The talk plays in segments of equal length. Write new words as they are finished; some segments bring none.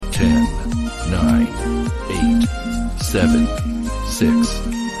10, 9, 8, 7, 6,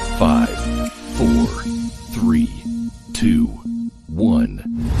 5, 4, 3, 2,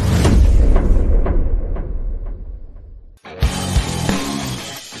 1.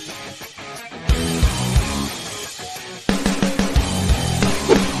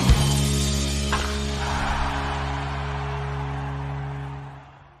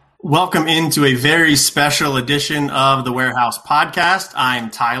 Welcome into a very special edition of the Warehouse Podcast. I'm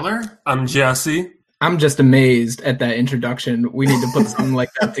Tyler. I'm Jesse. I'm just amazed at that introduction. We need to put something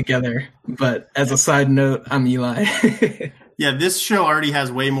like that together. But as a side note, I'm Eli. Yeah, this show already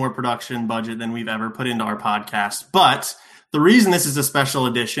has way more production budget than we've ever put into our podcast. But the reason this is a special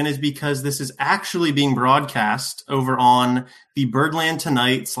edition is because this is actually being broadcast over on the Birdland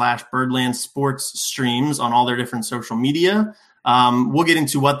Tonight / Birdland Sports streams on all their different social media. We'll get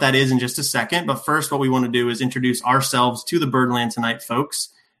into what that is in just a second. But first, what we want to do is introduce ourselves to the Birdland Tonight folks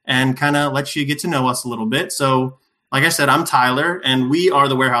and kind of let you get to know us a little bit. So, like I said, I'm Tyler, and we are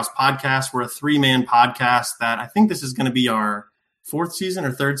the Warehouse Podcast. We're a 3-man podcast that I think this is going to be our 4th season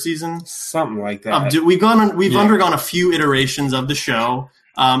or 3rd season. Something like that. We've undergone a few iterations of the show.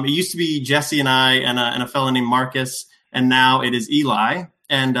 It used to be Jesse and I and a fellow named Marcus, and now it is Eli.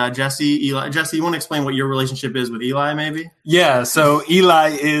 And Jesse, you want to explain what your relationship is with Eli, maybe? Yeah, so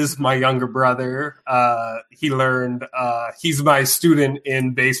Eli is my younger brother. He's my student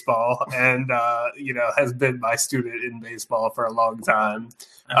in baseball and, has been my student in baseball for a long time.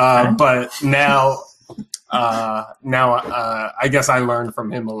 Okay. But now I guess I learned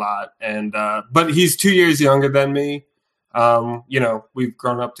from him a lot. And but he's 2 years younger than me. We've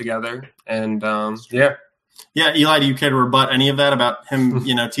grown up together and yeah. Yeah, Eli, do you care to rebut any of that about him,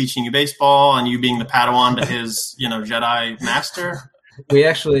 teaching you baseball and you being the Padawan to his, Jedi master?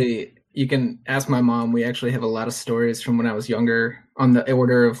 You can ask my mom. We actually have a lot of stories from when I was younger on the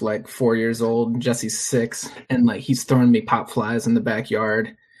order of 4 years old. Jesse's 6, and he's throwing me pop flies in the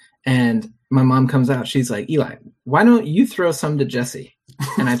backyard. And my mom comes out. She's like, Eli, why don't you throw some to Jesse?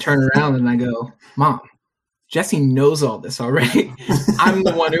 And I turn around and I go, Mom, Jesse knows all this already. I'm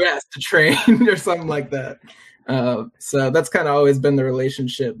the one who has to train or something like that. So that's kind of always been the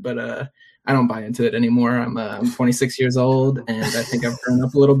relationship, but I don't buy into it anymore. I'm 26 years old, and I think I've grown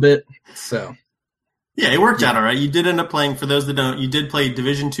up a little bit. So, yeah, it worked out all right. You did end up playing, for those that don't, you did play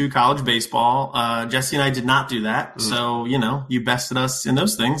Division II college baseball. Jesse and I did not do that. So, you bested us in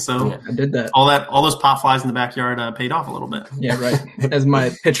those things. So yeah, I did that. All those pop flies in the backyard paid off a little bit. Yeah, right. As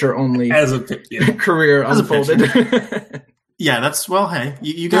my pitcher only career unfolded. Yeah, that's hey.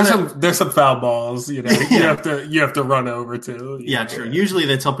 There's some foul balls, you have to run over to. Yeah, true. Usually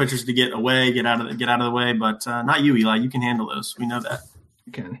they tell pitchers to get away, get out of the way, but not you, Eli. You can handle those. We know that.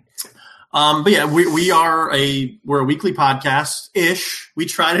 You can. But yeah, we're a weekly podcast ish. We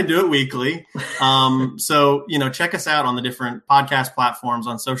try to do it weekly. So check us out on the different podcast platforms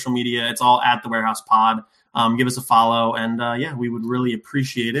on social media. It's all at the Warehouse Pod. Give us a follow, and we would really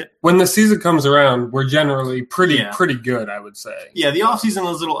appreciate it. When the season comes around, we're generally pretty good, I would say. Yeah, the off season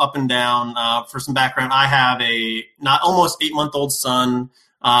is a little up and down. For some background, I have a almost 8-month-old son.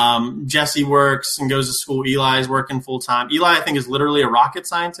 Jesse works and goes to school. Eli's working full time. Eli, I think, is literally a rocket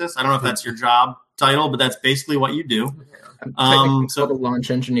scientist. I don't know if that's your job title, but that's basically what you do. So a launch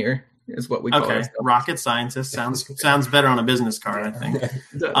engineer is what we call it. Okay, rocket scientist sounds better on a business card, I think.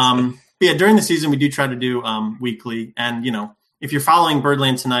 Yeah, during the season, we do try to do weekly. And, if you're following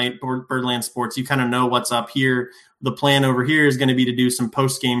Birdland Tonight, Birdland Sports, you kind of know what's up here. The plan over here is going to be to do some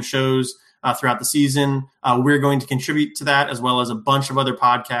post-game shows throughout the season. We're going to contribute to that, as well as a bunch of other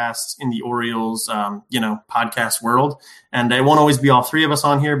podcasts in the Orioles, podcast world. And it won't always be all 3 of us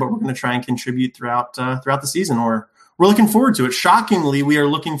on here, but we're going to try and contribute throughout the season. We're looking forward to it. Shockingly, we are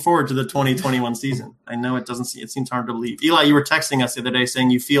looking forward to the 2021 season. I know it seems hard to believe. Eli, you were texting us the other day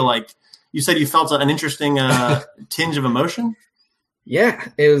saying you said you felt an interesting tinge of emotion. Yeah,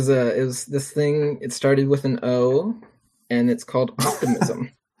 it was this thing. It started with an O, and it's called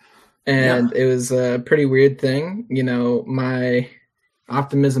optimism. And It was a pretty weird thing. My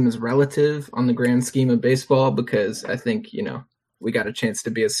optimism is relative on the grand scheme of baseball because I think, we got a chance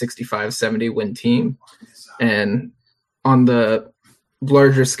to be a 65-70 win team. And on the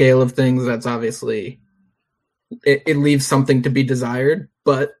larger scale of things, that's obviously, it leaves something to be desired.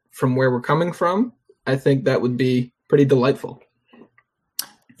 But from where we're coming from, I think that would be pretty delightful.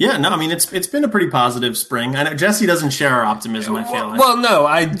 Yeah, no, I mean, it's been a pretty positive spring. I know Jesse doesn't share our optimism, I feel like. Well, no,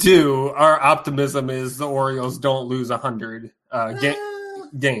 I do. Our optimism is the Orioles don't lose 100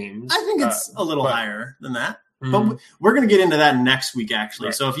 games. I think it's a little higher than that. Mm-hmm. But we're going to get into that next week, actually.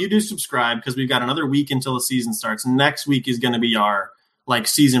 Right. So if you do subscribe, because we've got another week until the season starts, next week is going to be our like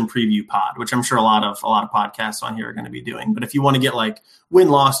season preview pod, which I'm sure a lot of podcasts on here are going to be doing. But if you want to get like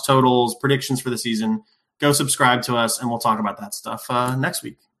win-loss totals, predictions for the season, go subscribe to us, and we'll talk about that stuff next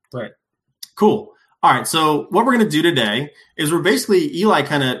week. Right. Cool. All right. So what we're going to do today is Eli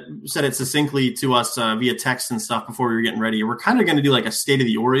kind of said it succinctly to us via text and stuff before we were getting ready. We're kind of going to do like a state of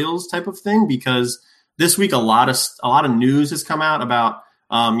the Orioles type of thing, because this week a lot of news has come out about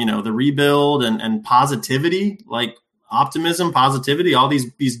the rebuild and positivity, like optimism, positivity, all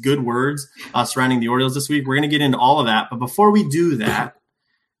these good words surrounding the Orioles this week. We're going to get into all of that. But before we do that,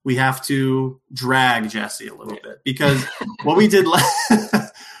 we have to drag Jesse a little bit, because what we did go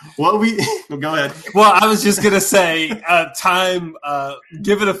ahead. Well, I was just going to say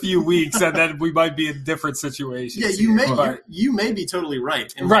give it a few weeks and then we might be in different situations. Yeah, you may be totally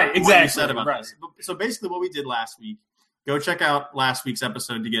right. Right, exactly. What you said about this. So basically what we did last week, go check out last week's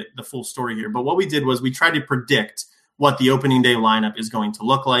episode to get the full story here. But what we did was we tried to predict what the opening day lineup is going to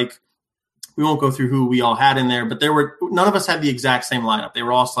look like. We won't go through who we all had in there, but none of us had the exact same lineup. They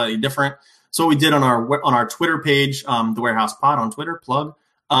were all slightly different. So what we did on our Twitter page, the Warehouse Pod on Twitter, plug,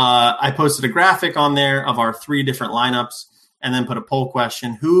 I posted a graphic on there of our 3 different lineups and then put a poll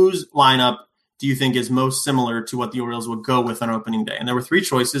question. Whose lineup do you think is most similar to what the Orioles would go with on opening day? And there were 3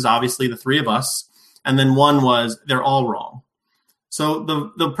 choices, obviously the 3 of us. And then one was they're all wrong. So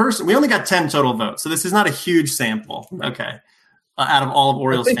the person, we only got 10 total votes. So this is not a huge sample. Okay. Out of all of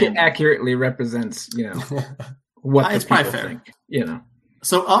Orioles fans. I think fans. It accurately represents, what it's the people probably fair. think,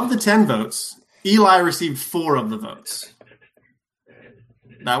 So of the 10 votes, Eli received 4 of the votes.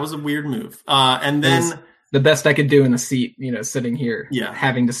 That was a weird move. And then the best I could do in a seat, sitting here,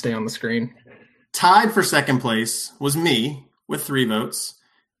 having to stay on the screen. Tied for second place was me with 3 votes,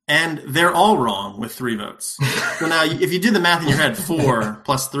 and they're all wrong with 3 votes. So now if you do the math in your head, 4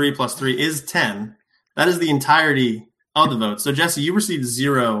 plus 3 plus 3 is 10. That is the entirety of the votes. So Jesse, you received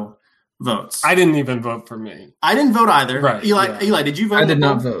 0 votes. I didn't even vote for me. I didn't vote either. Right. Eli, did you vote? I did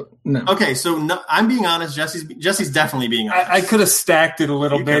not vote. No. Okay, so I'm being honest. Jesse's definitely being honest. I could have stacked it a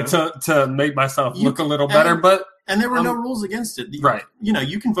little bit to make myself look a little better, and there were no rules against it. Right.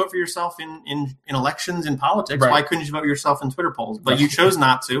 You can vote for yourself in elections, in politics. Right. Why couldn't you vote yourself in Twitter polls? But you chose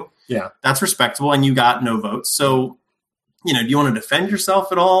not to. Yeah. That's respectable, and you got no votes. So, do you want to defend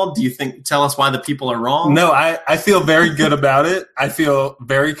yourself at all? Do you tell us why the people are wrong? No, I feel very good about it. I feel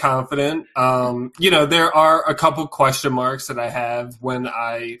very confident. There are a couple question marks that I have when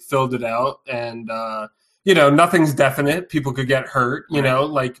I filled it out, and nothing's definite. People could get hurt,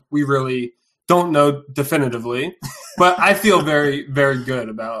 we really don't know definitively, but I feel very, very good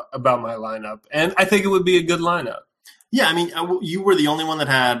about my lineup, and I think it would be a good lineup. Yeah, I mean, you were the only one that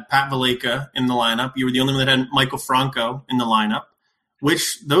had Pat Valleca in the lineup. You were the only one that had Michael Franco in the lineup,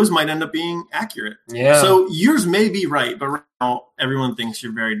 which those might end up being accurate. Yeah. So yours may be right, but right now everyone thinks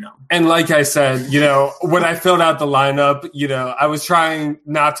you're very dumb. And like I said, when I filled out the lineup, I was trying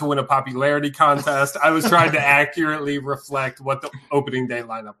not to win a popularity contest. I was trying to accurately reflect what the opening day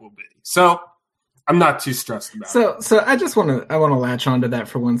lineup will be. So I'm not too stressed about it. So I just want to latch onto that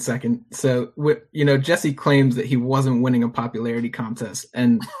for 1 second. So Jesse claims that he wasn't winning a popularity contest,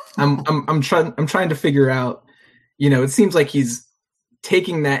 and I'm trying to figure out. It seems like he's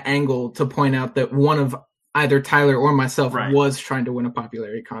taking that angle to point out that one of either Tyler or myself was trying to win a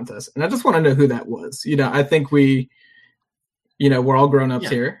popularity contest, and I just want to know who that was. I think we're all grown ups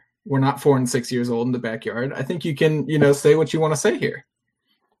here. We're not 4 and 6 years old in the backyard. I think you can say what you want to say here.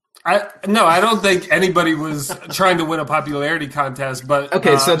 I don't think anybody was trying to win a popularity contest, but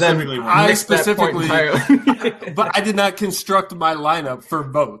okay. So then I specifically, but I did not construct my lineup for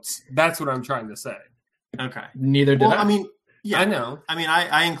votes. That's what I'm trying to say. Okay. Neither did I. I mean, yeah, I know. I mean,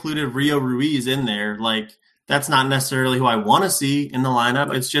 I included Rio Ruiz in there. Like, that's not necessarily who I want to see in the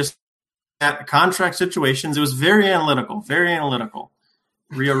lineup. It's just at contract situations. It was very analytical.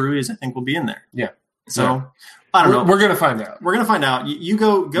 Rio Ruiz, I think, will be in there. Yeah. So. Yeah. I don't know. We're going to find out. We're going to find out. You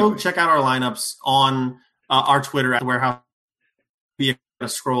go check out our lineups on our Twitter at the Warehouse. Be a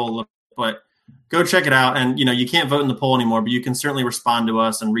scroll a little, but go check it out. And you can't vote in the poll anymore, but you can certainly respond to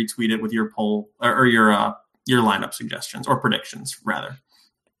us and retweet it with your poll or your lineup suggestions or predictions rather.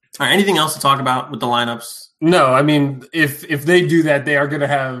 All right. Anything else to talk about with the lineups? No, I mean, if they do that, they are going to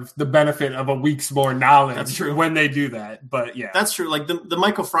have the benefit of a week's more knowledge. That's true. When they do that. But yeah, that's true. Like the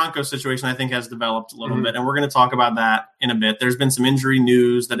Michael Franco situation, I think has developed a little bit, and we're going to talk about that in a bit. There's been some injury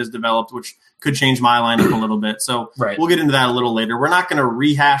news that has developed, which could change my lineup a little bit. So We'll get into that a little later. We're not going to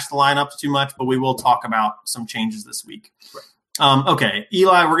rehash the lineups too much, but we will talk about some changes this week. Right. Okay,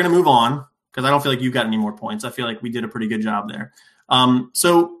 Eli, we're going to move on because I don't feel like you got any more points. I feel like we did a pretty good job there.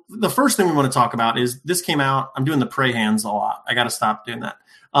 So the first thing we want to talk about is this came out. I'm doing the pray hands a lot. I got to stop doing that.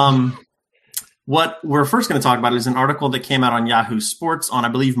 What we're first going to talk about is an article that came out on Yahoo Sports on, I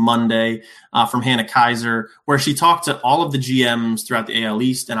believe, Monday from Hannah Kaiser, where she talked to all of the GMs throughout the AL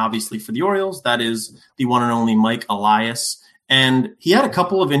East and obviously for the Orioles. That is the one and only Mike Elias. And he had a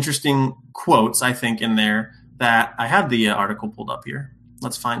couple of interesting quotes, I think, in there that I have the article pulled up here.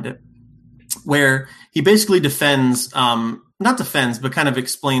 Let's find it. Where he basically defends, not defends, but kind of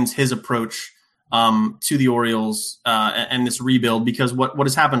explains his approach to the Orioles and this rebuild, because what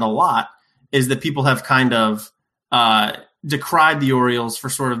has happened a lot is that people have kind of decried the Orioles for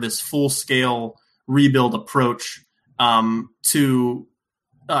sort of this full-scale rebuild approach to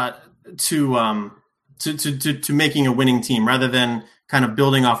making a winning team, rather than kind of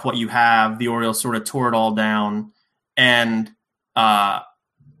building off what you have. The Orioles sort of tore it all down and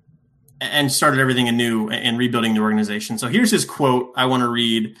started everything anew in rebuilding the organization. So here's his quote I want to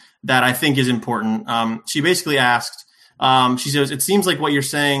read that I think is important. She basically asked, she says, "It seems like what you're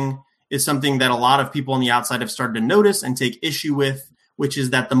saying is something that a lot of people on the outside have started to notice and take issue with, which is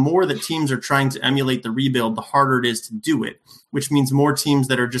that the more that teams are trying to emulate the rebuild, the harder it is to do it, which means more teams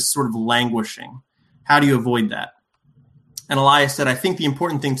that are just sort of languishing. How do you avoid that?" And Elias said, "I think the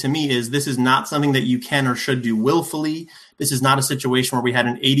important thing to me is this is not something that you can or should do willfully. This is not a situation where we had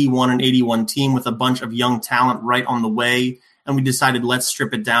an 81 team with a bunch of young talent right on the way, and we decided let's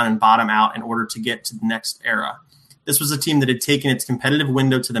strip it down and bottom out in order to get to the next era. This was a team that had taken its competitive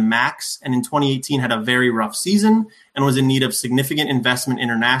window to the max, and in 2018 had a very rough season and was in need of significant investment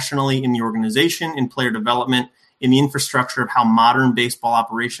internationally in the organization, in player development, in the infrastructure of how modern baseball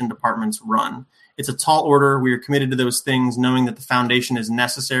operation departments run. It's a tall order. We are committed to those things, knowing that the foundation is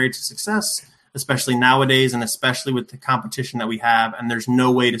necessary to success, especially nowadays and especially with the competition that we have, and there's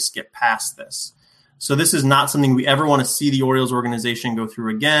no way to skip past this. So this is not something we ever want to see the Orioles organization go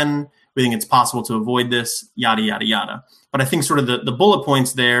through again. We think it's possible to avoid this, yada, yada, yada." But I think sort of the bullet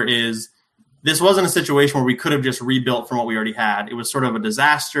points there is this wasn't a situation where we could have just rebuilt from what we already had. It was sort of a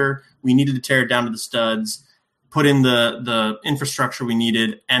disaster. We needed to tear it down to the studs, put in the infrastructure we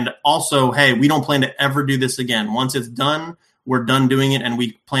needed. And also, hey, we don't plan to ever do this again. Once it's done, we're done doing it, and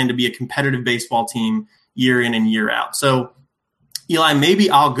we plan to be a competitive baseball team year in and year out. So, Eli, maybe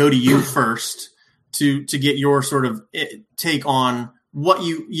I'll go to you first to get your sort of take on what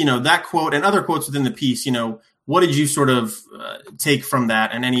you know, that quote and other quotes within the piece. You know, what did you sort of take from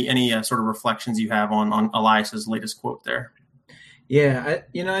that, and any sort of reflections you have on Elias's latest quote there? Yeah,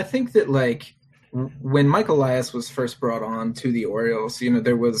 I think that, like, when Mike Elias was first brought on to the Orioles,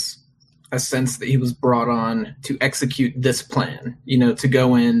 there was a sense that he was brought on to execute this plan, to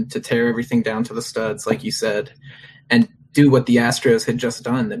go in, to tear everything down to the studs, like you said, and do what the Astros had just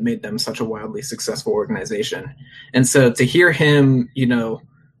done that made them such a wildly successful organization. And so to hear him,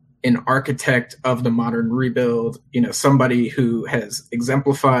 an architect of the modern rebuild, somebody who has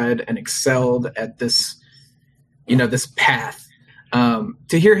exemplified and excelled at this, this path,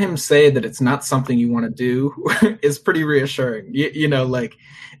 to hear him say that it's not something you want to do is pretty reassuring,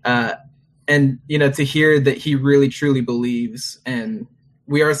 and, to hear that he really truly believes, and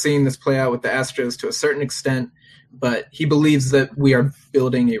we are seeing this play out with the Astros to a certain extent, but he believes that we are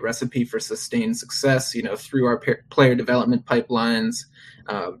building a recipe for sustained success, through our player development pipelines,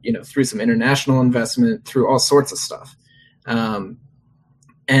 through some international investment, through all sorts of stuff. And,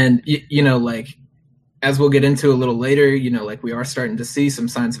 as we'll get into a little later, we are starting to see some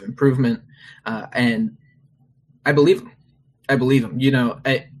signs of improvement. And I believe him.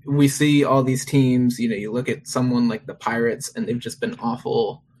 We see all these teams, you look at someone like the Pirates and they've just been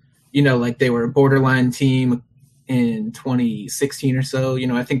awful, they were a borderline team in 2016 or so.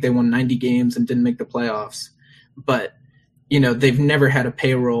 I think they won 90 games and didn't make the playoffs, but they've never had a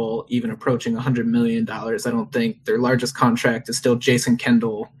payroll even approaching $100 million. I don't think. Their largest contract is still Jason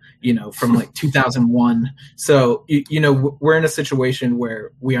Kendall, from like 2001. So, we're in a situation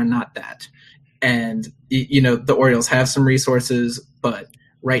where we are not that. And, the Orioles have some resources, but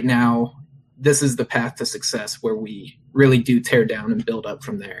right now, this is the path to success where we really do tear down and build up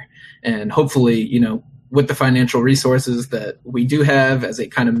from there. And hopefully, with the financial resources that we do have as a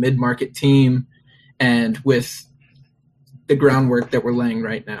kind of mid-market team, and with the groundwork that we're laying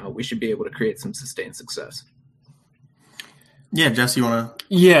right now, we should be able to create some sustained success. Yeah, Jesse, you want to?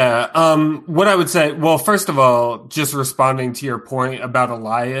 Yeah. What I would say, well, first of all, just responding to your point about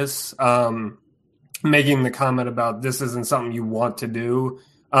Elias, making the comment about this isn't something you want to do.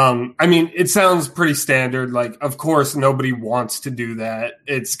 It sounds pretty standard. Like, of course, nobody wants to do that.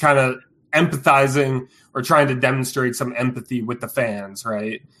 It's kind of empathizing or trying to demonstrate some empathy with the fans,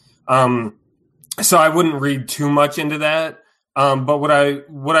 right? So I wouldn't read too much into that. But what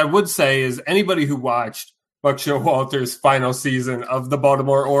I would say is anybody who watched Buck Showalter's final season of the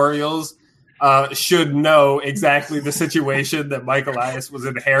Baltimore Orioles should know exactly the situation that Mike Elias was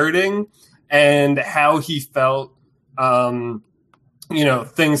inheriting and how he felt,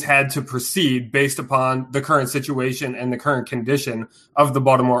 things had to proceed based upon the current situation and the current condition of the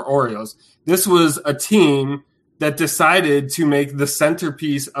Baltimore Orioles. This was a team that decided to make the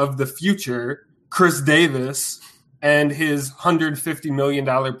centerpiece of the future Chris Davis and his $150 million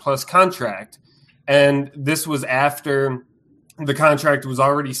plus contract. And this was after the contract was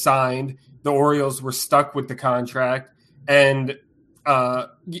already signed. The Orioles were stuck with the contract. And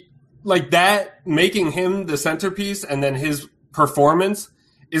like that, making him the centerpiece and then his performance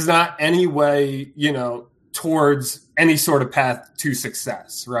is not any way, towards any sort of path to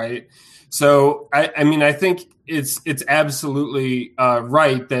success, right? So, I think it's absolutely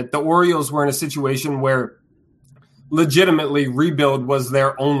right that the Orioles were in a situation where legitimately rebuild was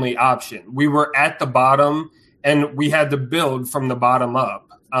their only option. We were at the bottom and we had to build from the bottom up.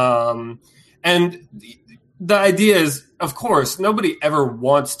 And the idea is, of course, nobody ever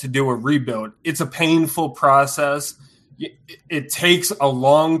wants to do a rebuild. It's a painful process. It takes a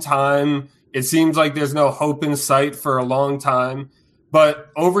long time. It seems like there's no hope in sight for a long time.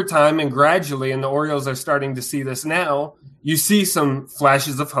 But over time and gradually, and the Orioles are starting to see this now, you see some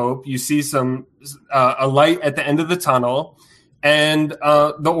flashes of hope. You see some a light at the end of the tunnel. And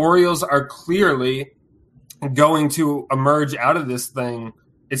the Orioles are clearly going to emerge out of this thing,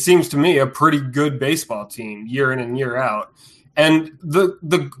 it seems to me, a pretty good baseball team year in and year out. And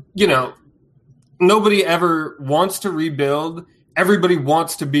nobody ever wants to rebuild. Everybody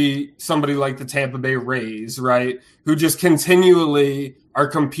wants to be somebody like the Tampa Bay Rays, right? Who just continually are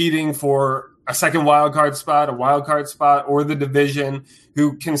competing for a second wild card spot, a wild card spot, or the division,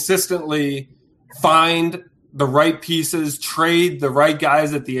 who consistently find the right pieces, trade the right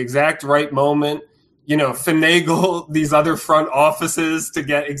guys at the exact right moment, finagle these other front offices to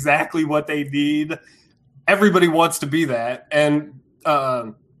get exactly what they need. Everybody wants to be that. And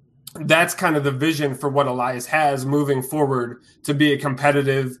that's kind of the vision for what Elias has moving forward, to be a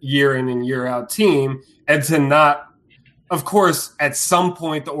competitive year in and year out team, and to not, of course, at some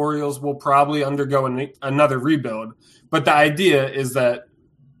point the Orioles will probably undergo another rebuild. But the idea is that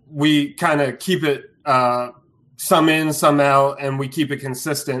we kind of keep it some in, some out, and we keep it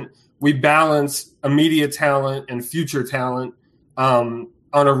consistent. We balance immediate talent and future talent on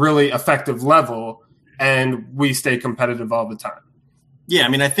a really effective level, and we stay competitive all the time. Yeah,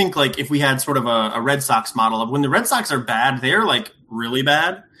 I think like if we had sort of a Red Sox model of when the Red Sox are bad, they're like really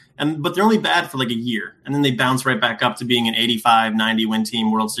bad, but they're only bad for like a year, and then they bounce right back up to being an 85, 90 win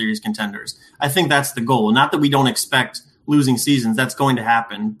team, World Series contenders. I think that's the goal. Not that we don't expect losing seasons. That's going to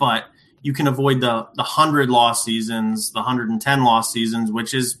happen, but you can avoid the 100 loss seasons, the 110 loss seasons,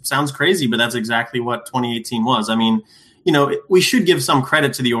 which sounds crazy, but that's exactly what 2018 was. We should give some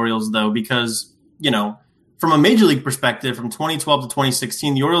credit to the Orioles though, because, from a major league perspective, from 2012 to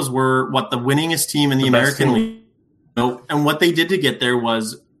 2016, the Orioles were the winningest team in the American League. And what they did to get there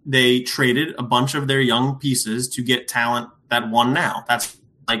was they traded a bunch of their young pieces to get talent that won now. That's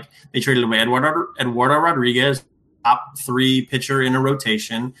like they traded away Eduardo Rodriguez, top 3 pitcher in a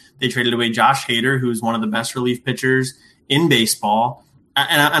rotation. They traded away Josh Hader, who's one of the best relief pitchers in baseball.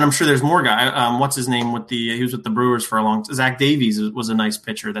 And I'm sure there's more guy. What's his name? He was with the Brewers for a long time. Zach Davies was a nice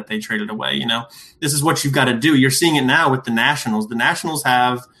pitcher that they traded away. This is what you've got to do. You're seeing it now with the Nationals. The Nationals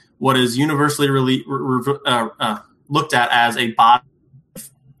have what is universally looked at as a bottom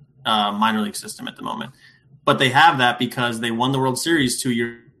minor league system at the moment. But they have that because they won the World Series 2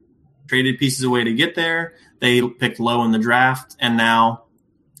 years, traded pieces away to get there. They picked low in the draft, and now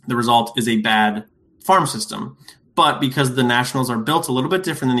the result is a bad farm system. But because the Nationals are built a little bit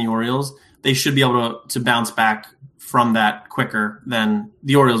different than the Orioles, they should be able to bounce back from that quicker than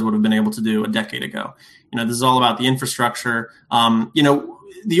the Orioles would have been able to do a decade ago. This is all about the infrastructure.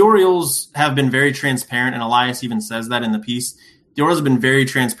 The Orioles have been very transparent, and Elias even says that in the piece. The Orioles have been very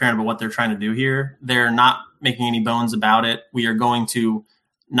transparent about what they're trying to do here. They're not making any bones about it. We are going to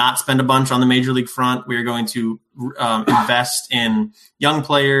not spend a bunch on the major league front. We are going to invest in young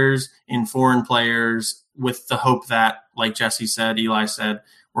players, in foreign players, with the hope that, like Jesse said, Eli said,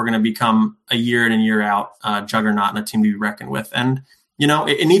 we're going to become a year in and year out juggernaut and a team to be reckoned with. And,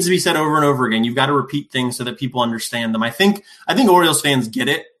 it needs to be said over and over again. You've got to repeat things so that people understand them. I think Orioles fans get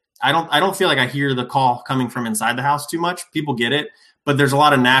it. I don't feel like I hear the call coming from inside the house too much. People get it, but there's a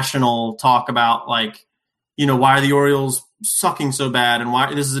lot of national talk about why are the Orioles sucking so bad and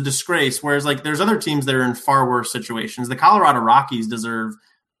why this is a disgrace. Whereas there's other teams that are in far worse situations. The Colorado Rockies deserve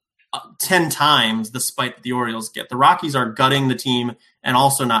 10 times the spite that the Orioles get. The Rockies are gutting the team and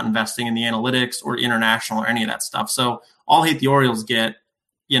also not investing in the analytics or international or any of that stuff. So all hate the Orioles get,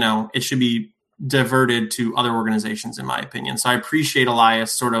 it should be diverted to other organizations, in my opinion. So I appreciate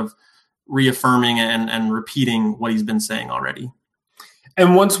Elias sort of reaffirming and repeating what he's been saying already.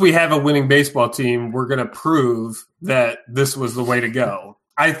 And once we have a winning baseball team, we're going to prove that this was the way to go,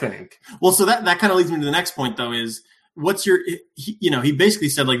 I think. Well, so that kind of leads me to the next point, though, is what's he basically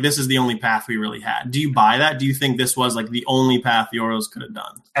said, like, this is the only path we really had. Do you buy that? Do you think this was like the only path the Orioles could have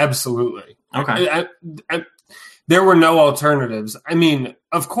done? Absolutely. Okay. There were no alternatives. I mean,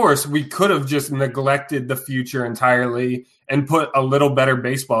 of course, we could have just neglected the future entirely and put a little better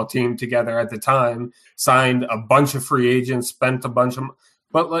baseball team together at the time, signed a bunch of free agents, spent a bunch of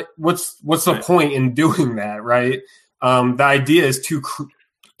 – but, like, what's the point in doing that, right? The idea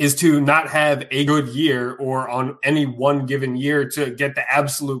is to not have a good year or on any one given year to get the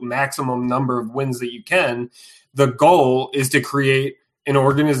absolute maximum number of wins that you can. The goal is to create an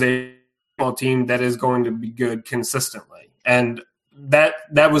organization team that is going to be good consistently. And that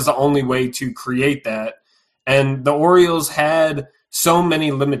was the only way to create that. And the Orioles had so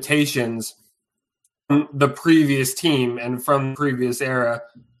many limitations from the previous team and from the previous era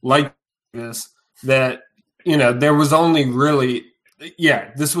like this that, there was only really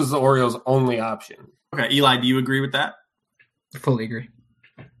this was the Orioles' only option. Okay, Eli, do you agree with that? Fully agree.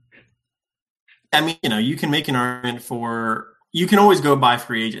 I mean, you can make an argument you can always go buy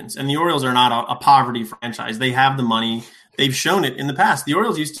free agents, and the Orioles are not a poverty franchise. They have the money. They've shown it in the past. The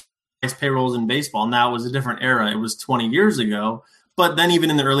Orioles used to raise payrolls in baseball. Now it was a different era. It was 20 years ago. But then even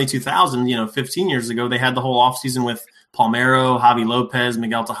in the early 2000s, 15 years ago, they had the whole offseason with Palmeiro, Javi Lopez,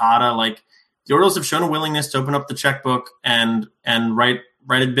 Miguel Tejada. Like, the Orioles have shown a willingness to open up the checkbook and write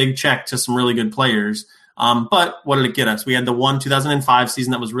a big check to some really good players. But what did it get us? We had the 2005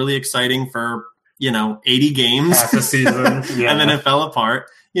 season that was really exciting for 80 games, half a season, and then it fell apart.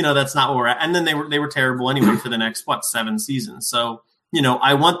 That's not where we're at. And then they were terrible anyway for the next 7 seasons. So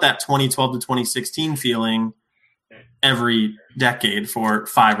I want that 2012 to 2016 feeling every decade for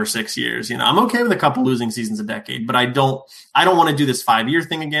 5 or 6 years. I'm okay with a couple losing seasons a decade, but I don't want to do this 5-year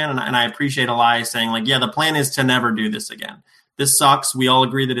thing again. And I appreciate Elias saying, like, the plan is to never do this again. This sucks. We all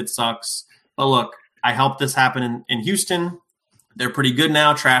agree that it sucks. But look, I helped this happen in Houston. They're pretty good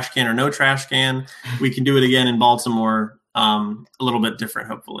now, trash can or no trash can. We can do it again in Baltimore, a little bit different,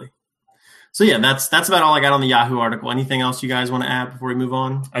 hopefully. So, that's about all I got on the Yahoo article. Anything else you guys want to add before we move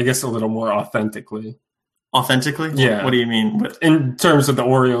on? I guess a little more authentically. Authentically? Yeah. What do you mean? In terms of the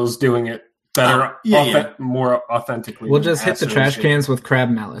Orioles doing it better, more authentically. We'll just hit the trash cans with crab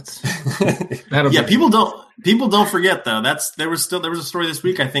mallets. People don't forget though. There was a story this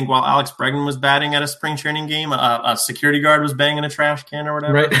week, I think, while Alex Bregman was batting at a spring training game, a security guard was banging a trash can or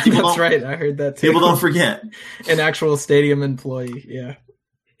whatever. Right. That's right. I heard that too. People don't forget. An actual stadium employee. Yeah.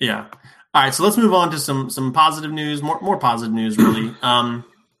 Yeah. All right, so let's move on to some positive news, more positive news, really.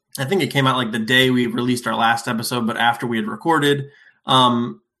 I think it came out like the day we released our last episode, but after we had recorded.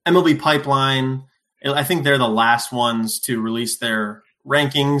 MLB Pipeline, I think they're the last ones to release their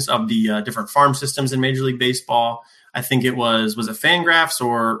rankings of the different farm systems in Major League Baseball. I think it was it Fangraphs,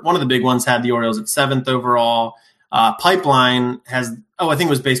 or one of the big ones had the Orioles at 7th overall. Pipeline has, I think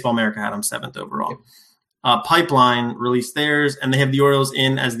it was Baseball America had them 7th overall. Pipeline released theirs, and they have the Orioles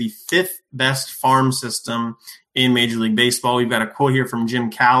in as the 5th best farm system in Major League Baseball. We've got a quote here from Jim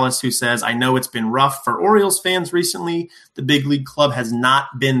Callis, who says, "I know it's been rough for Orioles fans recently. The big league club has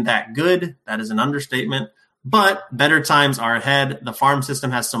not been that good." That is an understatement. But better times are ahead. The farm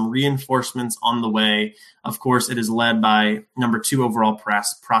system has some reinforcements on the way. Of course, it is led by number 2 overall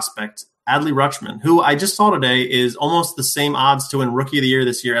prospect, Adley Rutschman, who I just saw today is almost the same odds to win Rookie of the Year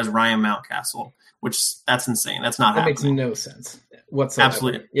this year as Ryan Mountcastle, which that's insane. That's not happening. That makes no sense whatsoever.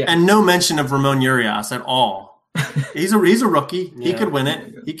 Absolutely. Yeah. And no mention of Ramon Urias at all. He's a rookie. Yeah. He could win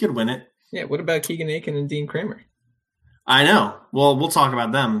it. Yeah. What about Keegan Aiken and Dean Kramer? I know. Well, we'll talk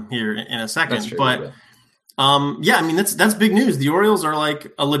about them here in a second. That's true, but I mean, that's big news. The Orioles are like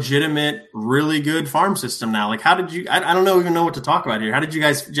a legitimate, really good farm system now. Like, how did you? I don't even know what to talk about here. How did you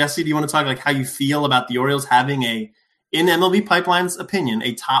guys, Jesse? Do you want to talk like how you feel about the Orioles having in MLB Pipeline's opinion,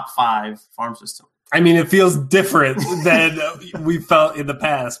 a top 5 farm system? I mean, it feels different than we felt in the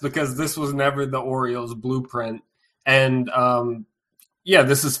past because this was never the Orioles' blueprint. And,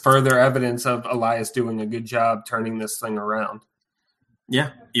 this is further evidence of Elias doing a good job turning this thing around. Yeah.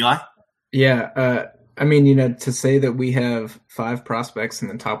 Eli? Yeah. I mean, to say that we have 5 prospects in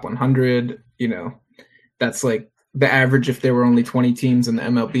the top 100, that's like the average. If there were only 20 teams in the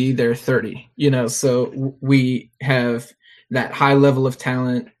MLB, there are 30, so we have that high level of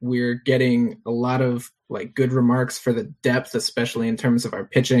talent. We're getting a lot of like good remarks for the depth, especially in terms of our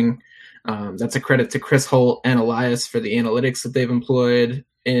pitching. That's a credit to Chris Holt and Elias for the analytics that they've employed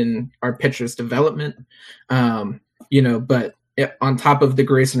in our pitchers' development. But on top of the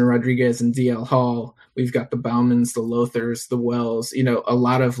Grayson Rodriguez and DL Hall, we've got the Baumans, the Lothars, the Wells, a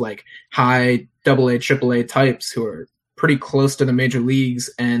lot of like high AA, AAA types who are pretty close to the major leagues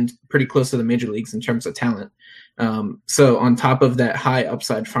and pretty close to the major leagues in terms of talent. So on top of that high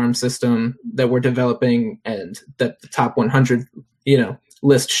upside farm system that we're developing and that the top 100,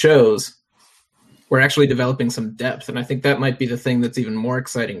 list shows, we're actually developing some depth. And I think that might be the thing that's even more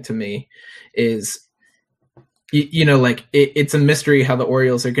exciting to me is, it's a mystery how the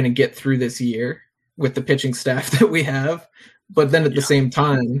Orioles are going to get through this year with the pitching staff that we have. But then at the same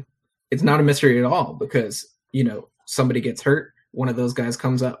time, it's not a mystery at all because, somebody gets hurt, one of those guys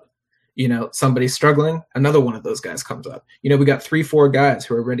comes up. Somebody's struggling, another one of those guys comes up. We got 3-4 guys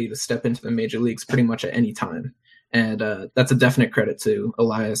who are ready to step into the major leagues pretty much at any time. And that's a definite credit to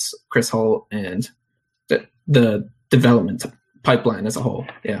Elias, Chris Holt, and the development pipeline as a whole.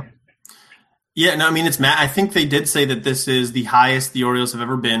 Yeah. Yeah, no, I mean, it's Matt. I think they did say that this is the highest the Orioles have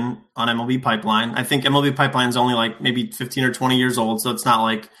ever been on MLB Pipeline. I think MLB Pipeline is only like maybe 15 or 20 years old, so it's not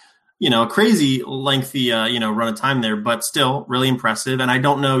like, a crazy lengthy, run of time there, but still really impressive. And I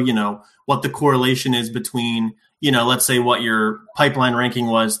don't know, what the correlation is between, let's say what your pipeline ranking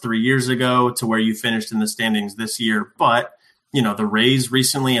was 3 years ago to where you finished in the standings this year. But, the Rays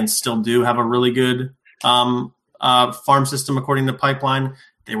recently and still do have a really good farm system according to pipeline.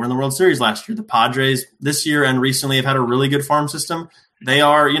 They were in the World Series last year. The Padres this year and recently have had a really good farm system. They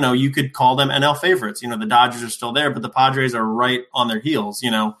are, you could call them NL favorites. The Dodgers are still there, but the Padres are right on their heels.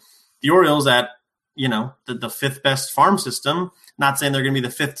 The Orioles at, the fifth best farm system, not saying they're going to be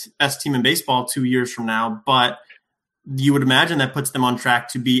the fifth best team in baseball 2 years from now, but you would imagine that puts them on track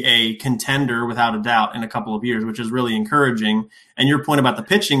to be a contender without a doubt in a couple of years, which is really encouraging. And your point about the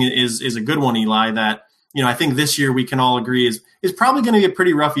pitching is a good one, Eli, that, I think this year we can all agree is probably going to be a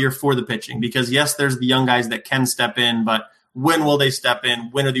pretty rough year for the pitching because, yes, there's the young guys that can step in, but when will they step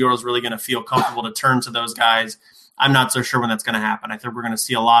in? When are the Orioles really going to feel comfortable to turn to those guys? I'm not so sure when that's going to happen. I think we're going to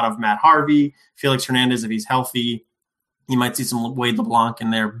see a lot of Matt Harvey, Felix Hernandez if he's healthy. You might see some Wade LeBlanc in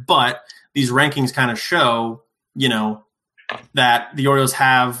there. But these rankings kind of show, that the Orioles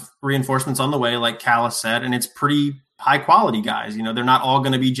have reinforcements on the way, like Callis said, and it's pretty high-quality guys. They're not all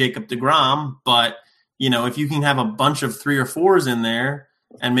going to be Jacob deGrom, but, if you can have a bunch of 3 or 4s in there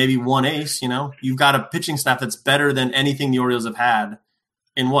and maybe one ace, you've got a pitching staff that's better than anything the Orioles have had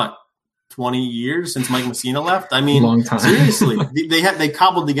in what? 20 years since Mike Messina left. I mean, long time. Seriously, they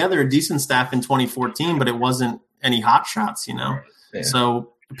cobbled together a decent staff in 2014, but it wasn't any hot shots, Yeah.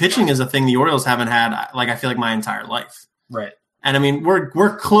 So pitching is a thing the Orioles haven't had, I feel like my entire life. Right. And I mean,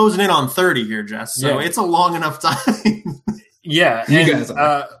 we're closing in on 30 here, Jess. So it's a long enough time. Yeah. You guys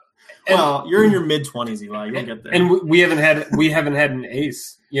are. Well, you're in your mid 20s, Eli. You'll get there. And we haven't had an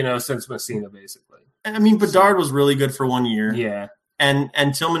ace, since Messina, basically. I mean, Bedard was really good for 1 year. Yeah.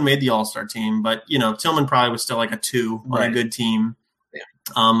 And Tillman made the All-Star team, but Tillman probably was still like a 2 on a good team.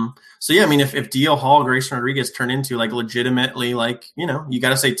 Yeah. So yeah, I mean, if DL Hall, Grayson Rodriguez turn into legitimately you got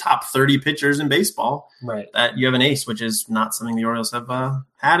to say top 30 pitchers in baseball, right? That you have an ace, which is not something the Orioles have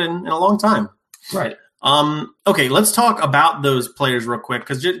had in a long time, right? Okay, let's talk about those players real quick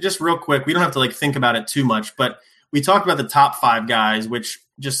because just real quick, we don't have to think about it too much, but we talked about the top 5 guys, which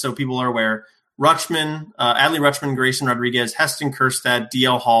just so people are aware. Rutschman, Adley Rutschman, Grayson Rodriguez, Heston Kjerstad,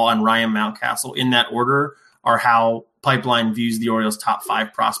 DL Hall, and Ryan Mountcastle in that order are how Pipeline views the Orioles' top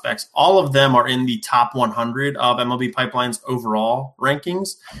 5 prospects. All of them are in the top 100 of MLB Pipeline's overall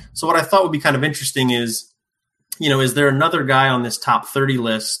rankings. So what I thought would be kind of interesting is, is there another guy on this top 30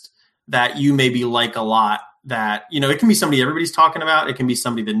 list that you maybe like a lot that, it can be somebody everybody's talking about. It can be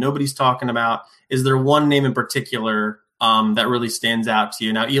somebody that nobody's talking about. Is there one name in particular that really stands out to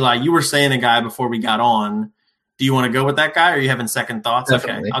you? Now, Eli, you were saying a guy before we got on. Do you want to go with that guy or are you having second thoughts?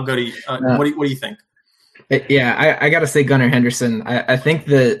 Definitely. Okay, I'll go to you. What do you think? Yeah, I got to say Gunnar Henderson. I think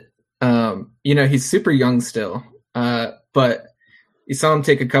that, he's super young still, but you saw him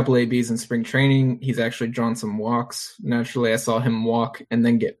take a couple ABs in spring training. He's actually drawn some walks. Naturally, I saw him walk and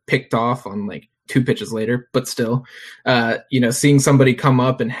then get picked off on 2 pitches later, but still, seeing somebody come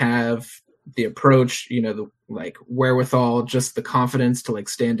up and have the approach, the wherewithal, just the confidence to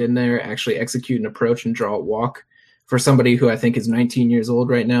stand in there, actually execute an approach and draw a walk for somebody who I think is 19 years old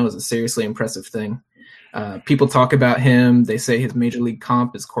right now is a seriously impressive thing. People talk about him. They say his major league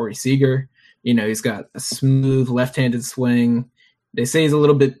comp is Corey Seager. He's got a smooth left-handed swing. They say he's a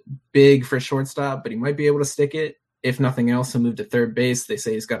little bit big for a shortstop, but he might be able to stick it. if nothing else, he'll move to third base. They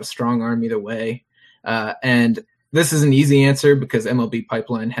say he's got a strong arm either way. And this is an easy answer because MLB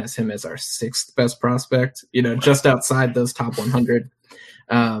Pipeline has him as our 6th best prospect, just outside those top 100.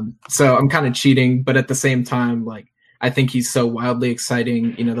 So I'm kind of cheating, but at the same time, like, I think he's so wildly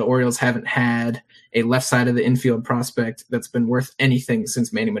exciting. The Orioles haven't had a left side of the infield prospect that's been worth anything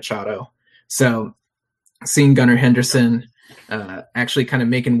since Manny Machado. So seeing Gunnar Henderson actually kind of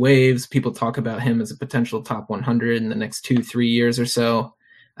making waves, people talk about him as a potential top 100 in the next 2-3 years or so.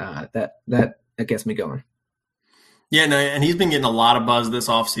 That gets me going. Yeah, no, and he's been getting a lot of buzz this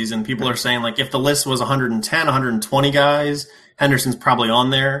offseason. People are saying, like, if the list was 110, 120 guys, Henderson's probably on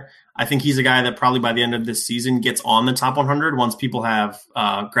there. I think he's a guy that probably by the end of this season gets on the top 100 once people have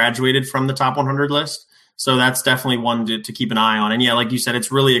graduated from the top 100 list. So that's definitely one to keep an eye on. And yeah, like you said,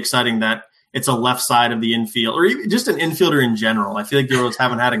 it's really exciting that it's a left side of the infield, or even just an infielder in general. I feel like the Orioles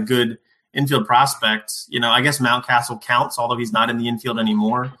haven't had a good infield prospect. I guess Mountcastle counts, although he's not in the infield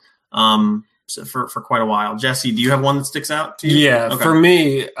anymore. For quite a while. Jesse, do you have one that sticks out to you? Yeah, okay. For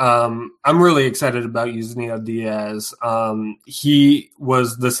me, I'm really excited about Yusniel Diaz. He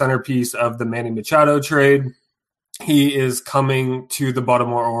was the centerpiece of the Manny Machado trade. He is coming to the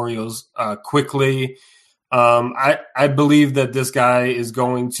Baltimore Orioles quickly. I believe that this guy is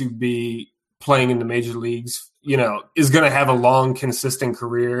going to be playing in the major leagues, is going to have a long, consistent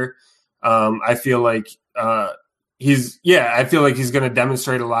career. I feel like he's going to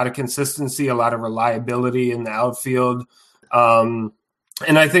demonstrate a lot of consistency, a lot of reliability in the outfield. And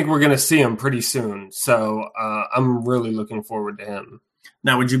I think we're going to see him pretty soon. So I'm really looking forward to him.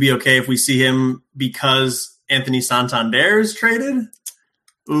 Now, would you be okay if we see him because Anthony Santander is traded?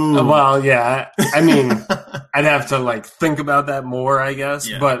 Ooh. Well, yeah. I mean, I'd have to think about that more, I guess.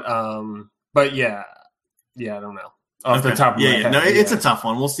 Yeah. But yeah, I don't know. Off the top of my head. No, it's a tough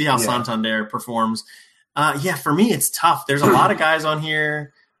one. We'll see how Santander performs. For me, it's tough. There's a lot of guys on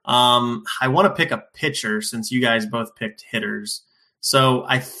here. I want to pick a pitcher since you guys both picked hitters. So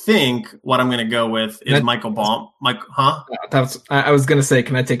I think what I'm going to go with is Michael Baum. I was going to say,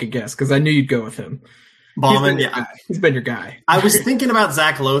 can I take a guess? Because I knew you'd go with him. Bauman, he's been your guy. I was thinking about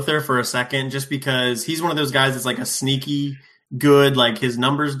Zach Lothar for a second, just because he's one of those guys that's like a sneaky good. Like his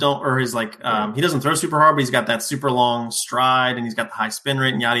numbers don't, or his he doesn't throw super hard, but he's got that super long stride and he's got the high spin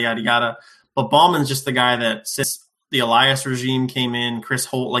rate and yada yada yada. But Bauman's just the guy that since the Elias regime came in, Chris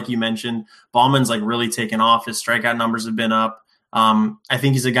Holt, like you mentioned, Bauman's really taken off. His strikeout numbers have been up. I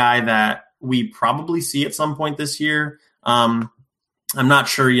think he's a guy that we probably see at some point this year. I'm not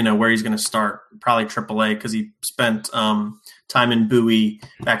sure, where he's going to start. Probably AAA because he spent time in Bowie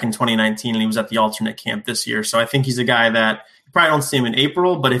back in 2019 and he was at the alternate camp this year. So I think he's a guy that you probably don't see him in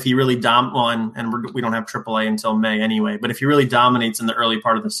April, but if he really we don't have AAA until May anyway. But if he really dominates in the early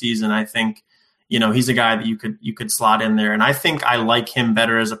part of the season, I think he's a guy that you could slot in there. And I think I like him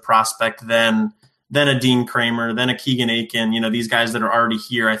better as a prospect than a Dean Kramer, than a Keegan Aiken. These guys that are already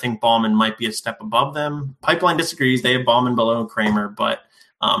here. I think Bauman might be a step above them. Pipeline disagrees. They have Bauman below Kramer, but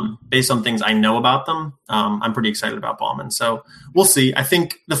based on things I know about them, I'm pretty excited about Bauman. So we'll see. I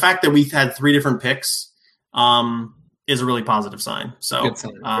think the fact that we've had 3 different picks is a really positive sign. So good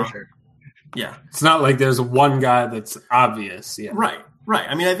sign, for sure. Yeah. It's not like there's one guy that's obvious. Yeah. Right.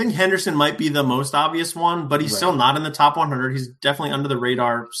 I mean, I think Henderson might be the most obvious one, but he's still not in the top 100. He's definitely under the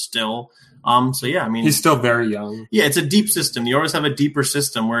radar still. So yeah, I mean, he's still very young. Yeah, it's a deep system. The Orioles have a deeper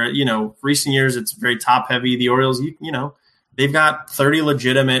system where, recent years it's very top heavy. The Orioles, they've got 30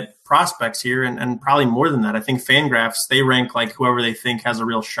 legitimate prospects here and probably more than that. I think Fangraphs, they rank whoever they think has a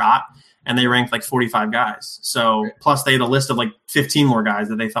real shot, and they ranked 45 guys. So plus they had a list of 15 more guys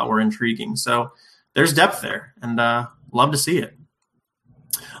that they thought were intriguing. So there's depth there, and love to see it.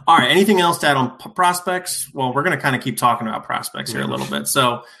 All right, anything else to add on prospects? Well, we're going to kind of keep talking about prospects here a little bit.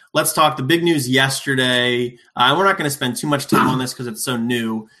 So let's talk the big news yesterday. We're not going to spend too much time on this because it's so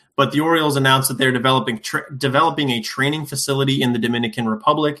new, but the Orioles announced that they're developing a training facility in the Dominican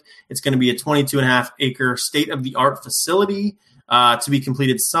Republic. It's going to be a 22.5-acre state-of-the-art facility to be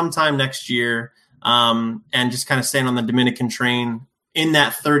completed sometime next year, and just kind of staying on the Dominican train. In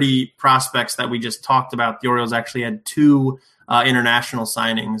that 30 prospects that we just talked about, the Orioles actually had 2 international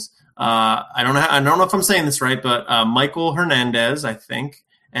signings. I don't know if I'm saying this right, but Michael Hernandez, I think,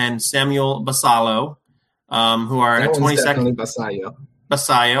 and Samuel Basallo, who are at 22nd.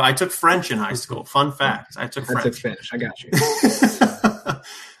 Basallo. I took French in high school. Fun fact. I took Spanish. I got you.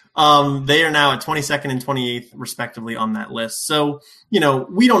 They are now at 22nd and 28th, respectively, on that list. So, we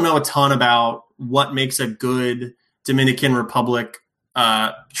don't know a ton about what makes a good Dominican Republic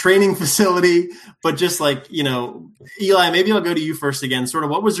training facility, but just like, Eli, maybe I'll go to you first again. Sort of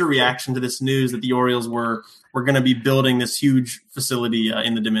what was your reaction to this news that the Orioles were going to be building this huge facility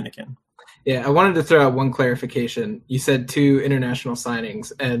in the Dominican? Yeah, I wanted to throw out one clarification. You said 2 international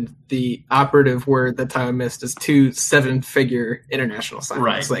signings, and the operative word that Tyler missed is 2 7-figure international signings.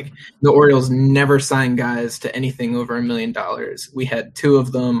 Right. Like, the Orioles never signed guys to anything over $1 million. We had 2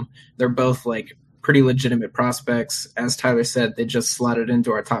 of them. They're both like pretty legitimate prospects. As Tyler said, they just slotted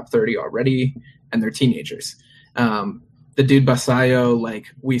into our top 30 already, and they're teenagers. The dude Basayo, like,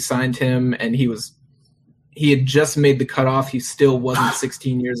 we signed him, and he had just made the cutoff. He still wasn't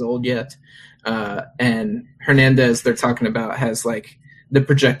 16 years old yet. And Hernandez, they're talking about, has like the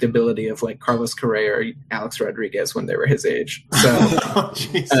projectability of like Carlos Correa or Alex Rodriguez when they were his age. So,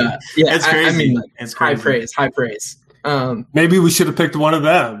 yeah, it's crazy. I mean, like, it's high crazy. praise. Maybe we should have picked one of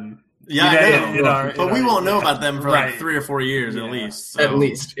them. Yeah, but we won't know about them for like 3 or 4 years at least. So. At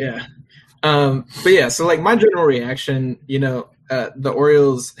least, yeah. But yeah, so like my general reaction, the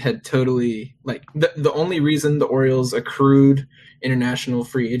Orioles had totally like the only reason the Orioles accrued international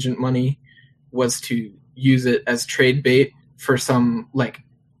free agent money was to use it as trade bait for some like,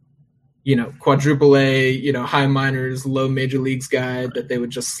 quadruple A, high minors, low major leagues guy that they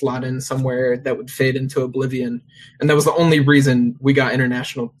would just slot in somewhere that would fade into oblivion. And that was the only reason we got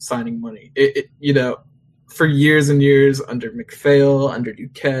international signing money. For years and years under McPhail, under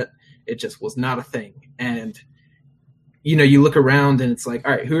Duquette, it just was not a thing. And, you look around and it's like,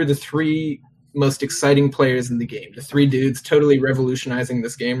 all right, who are the 3 most exciting players in the game? The 3 dudes totally revolutionizing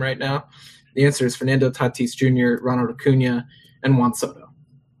this game right now. The answer is Fernando Tatis Jr., Ronald Acuna, and Juan Soto.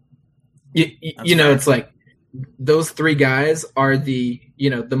 It's like those 3 guys are the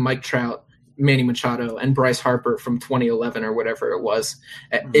Mike Trout, Manny Machado, and Bryce Harper from 2011 or whatever it was.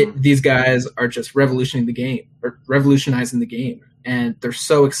 These guys are just revolutionizing the game. And they're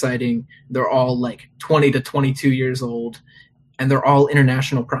so exciting. They're all like 20 to 22 years old, and they're all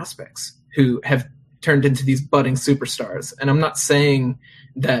international prospects who have turned into these budding superstars. And I'm not saying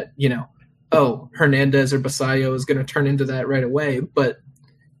that, Hernandez or Basayo is going to turn into that right away, but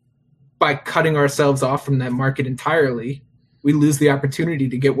by cutting ourselves off from that market entirely, we lose the opportunity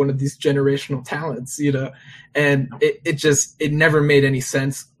to get one of these generational talents, and it never made any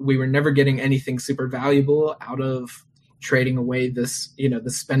sense. We were never getting anything super valuable out of trading away this,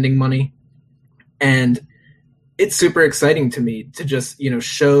 the spending money. And it's super exciting to me to just,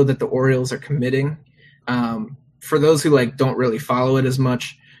 show that the Orioles are committing. For those who like don't really follow it as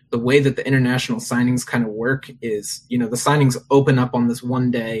much, the way that the international signings kind of work is, the signings open up on this one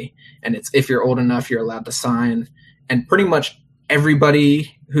day, and it's if you're old enough, you're allowed to sign. And pretty much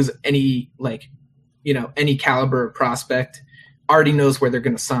everybody who's any caliber of prospect already knows where they're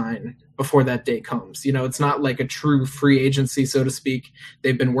going to sign before that day comes. It's not like a true free agency, so to speak.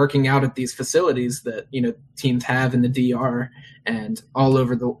 They've been working out at these facilities that, teams have in the DR and all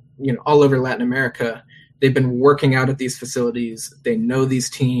over Latin America. They've been working out at these facilities. They know these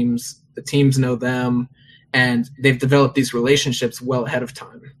teams, the teams know them, and they've developed these relationships well ahead of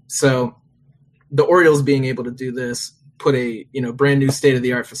time. So the Orioles being able to do this, put a, brand new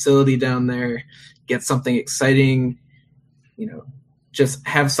state-of-the-art facility down there, get something exciting, just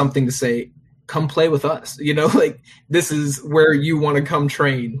have something to say, come play with us. Like, this is where you want to come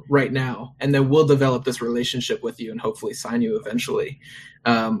train right now, and then we'll develop this relationship with you and hopefully sign you eventually.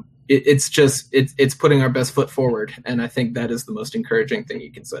 It's putting our best foot forward, and I think that is the most encouraging thing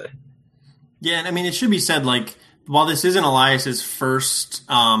you can say. Yeah, and I mean, it should be said, like, while this isn't Elias's first,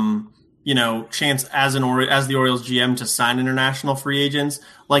 chance as the Orioles GM to sign international free agents,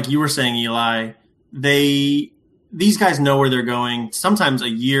 like you were saying, Eli, these guys know where they're going sometimes a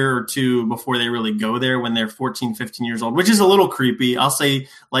year or 2 before they really go there when they're 14, 15 years old, which is a little creepy. I'll say,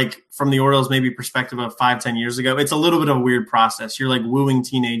 like, from the Orioles maybe perspective of 5-10 years ago, it's a little bit of a weird process. You're like wooing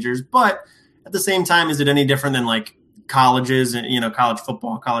teenagers, but at the same time, is it any different than like colleges and, college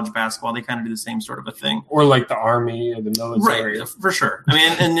football, college basketball? They kind of do the same sort of a thing. Or like the Army or the military. Right, for sure. I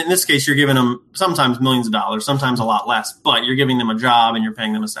mean, and in this case, you're giving them sometimes millions of dollars, sometimes a lot less, but you're giving them a job and you're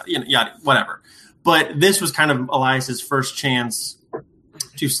paying them whatever. But this was kind of Elias's first chance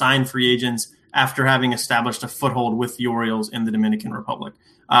to sign free agents after having established a foothold with the Orioles in the Dominican Republic.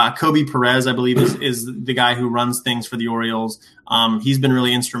 Kobe Perez, I believe, is the guy who runs things for the Orioles. He's been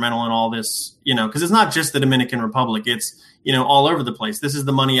really instrumental in all this, because it's not just the Dominican Republic. It's, all over the place. This is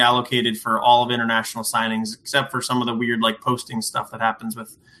the money allocated for all of international signings, except for some of the weird, like, posting stuff that happens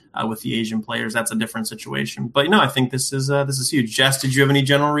with with the Asian players. That's a different situation. But I think this is huge. Jess, did you have any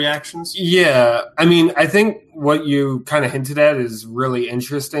general reactions? Yeah, I mean, I think what you kind of hinted at is really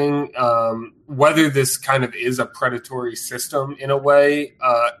interesting. Whether this kind of is a predatory system in a way,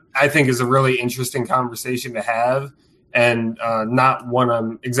 I think is a really interesting conversation to have, and not one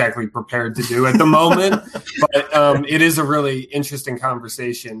I'm exactly prepared to do at the moment. But it is a really interesting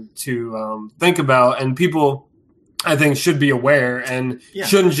conversation to think about, and people, I think, should be aware and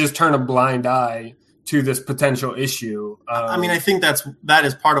shouldn't just turn a blind eye to this potential issue. I mean, I think that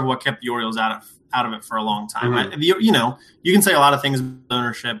is part of what kept the Orioles out of it for a long time. Mm-hmm. You can say a lot of things about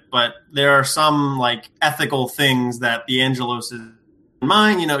ownership, but there are some like ethical things that the Angelos is in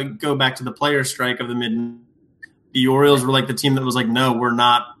mind. Go back to the player strike of the mid. The Orioles were like the team that was like, no, we're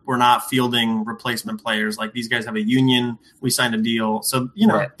not fielding replacement players. Like, these guys have a union. We signed a deal. So,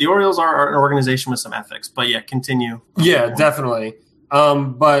 Right. The Orioles are an organization with some ethics. But continue. Yeah, definitely.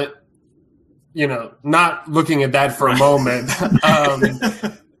 But not looking at that for a moment.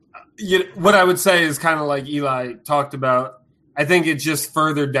 What I would say is kind of like Eli talked about. I think it just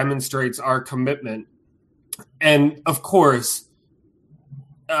further demonstrates our commitment. And of course,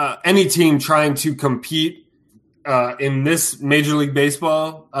 any team trying to compete in this Major League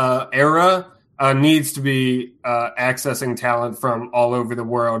Baseball era needs to be accessing talent from all over the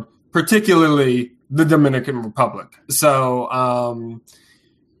world, particularly the Dominican Republic. So,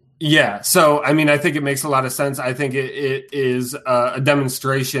 So, I mean, I think it makes a lot of sense. I think it is a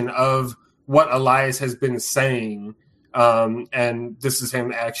demonstration of what Elias has been saying, and this is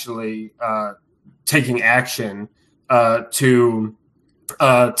him actually taking action to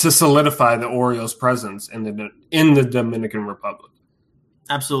solidify the Orioles' presence in the Dominican Republic.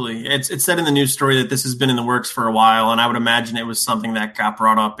 Absolutely. It's said in the news story that this has been in the works for a while, and I would imagine it was something that got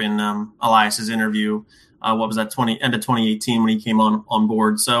brought up in Elias's interview. What was that, end of 2018 when he came on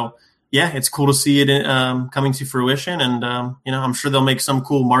board. So, it's cool to see it coming to fruition, and I'm sure they'll make some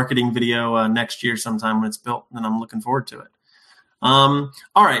cool marketing video next year sometime when it's built, and I'm looking forward to it. All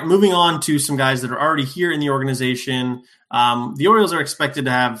right, moving on to some guys that are already here in the organization. The Orioles are expected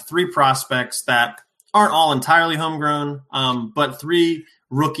to have 3 prospects that aren't all entirely homegrown, but 3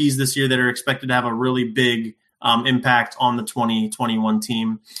 rookies this year that are expected to have a really big impact on the 2021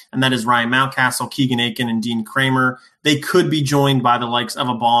 team. And that is Ryan Mountcastle, Keegan Aiken, and Dean Kramer. They could be joined by the likes of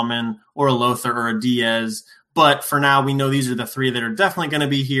a Bauman or a Lothar or a Diaz. But for now, we know these are the 3 that are definitely going to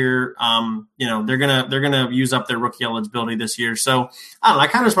be here. They're gonna use up their rookie eligibility this year. So I don't know. I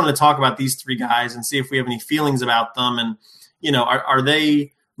kind of just wanted to talk about these 3 guys and see if we have any feelings about them. And are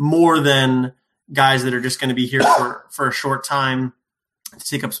they more than guys that are just going to be here for a short time to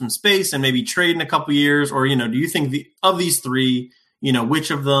take up some space and maybe trade in a couple years? Or do you think of these 3,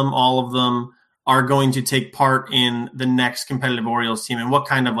 which of them, all of them, are going to take part in the next competitive Orioles team, and what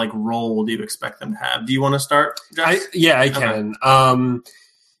kind of role do you expect them to have? Do you want to start, Josh? I can. Okay.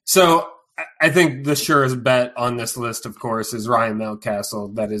 So I think the surest bet on this list, of course, is Ryan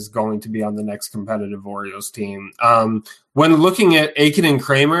Mountcastle, that is going to be on the next competitive Orioles team. When looking at Aiken and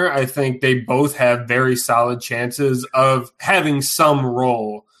Kramer, I think they both have very solid chances of having some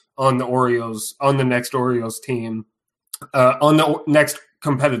role on the Orioles, on the next Orioles team, on the next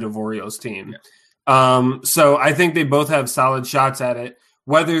competitive Orioles team. So I think they both have solid shots at it.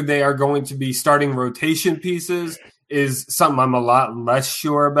 Whether they are going to be starting rotation pieces is something I'm a lot less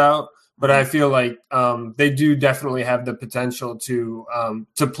sure about, but I feel like they do definitely have the potential to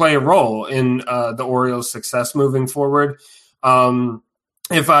play a role in the Orioles' success moving forward.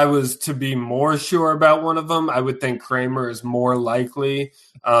 If I was to be more sure about one of them, I would think Kramer is more likely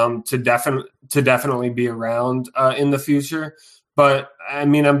to definitely be around in the future. But, I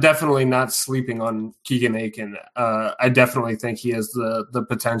mean, I'm definitely not sleeping on Keegan Aiken. I definitely think he has the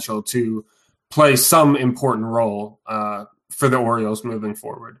potential to play some important role for the Orioles moving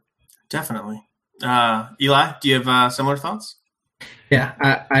forward. Definitely. Eli, do you have similar thoughts? Yeah,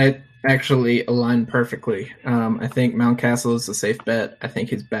 I actually align perfectly. I think Mountcastle is a safe bet. I think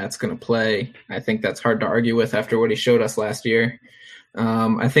his bat's going to play. I think that's hard to argue with after what he showed us last year.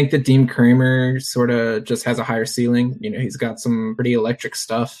 I think that Dean Kramer sort of just has a higher ceiling. He's got some pretty electric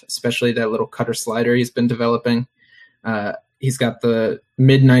stuff, especially that little cutter slider he's been developing. He's got the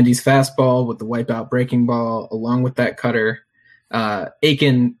mid-90s fastball with the wipeout breaking ball along with that cutter.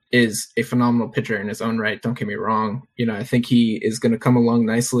 Aiken is a phenomenal pitcher in his own right. Don't get me wrong. I think he is going to come along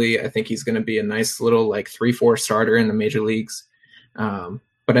nicely. I think he's going to be a nice little 3-4 starter in the major leagues.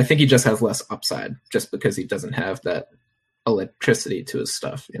 But I think he just has less upside just because he doesn't have that electricity to his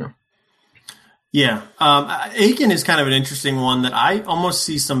stuff, Yeah. Aiken is kind of an interesting one that I almost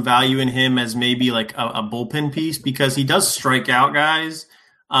see some value in him as maybe a bullpen piece, because he does strike out guys.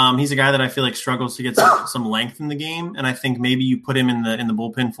 He's a guy that I feel like struggles to get some length in the game, and I think maybe you put him in the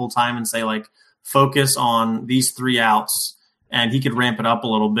bullpen full time and say like focus on these 3 outs, and he could ramp it up a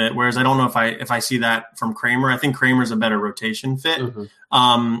little bit. Whereas I don't know if I see that from Kramer. I think Kramer's a better rotation fit,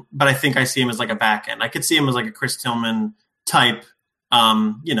 but I think I see him as like a back end. I could see him as like a Chris Tillman type.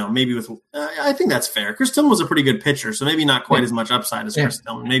 Maybe with I think that's fair. Chris Tillman was a pretty good pitcher, so maybe not quite as much upside as Chris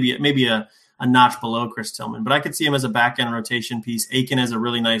Tillman. Maybe a notch below Chris Tillman, but I could see him as a back end rotation piece. Aiken is a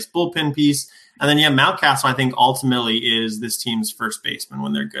really nice bullpen piece, and then Mountcastle I think ultimately is this team's first baseman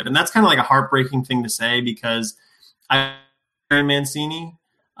when they're good, and that's kind of like a heartbreaking thing to say because I Mancini,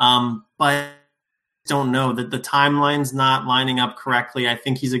 but I don't know that the timeline's not lining up correctly. I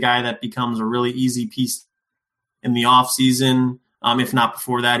think he's a guy that becomes a really easy piece in the off season. If not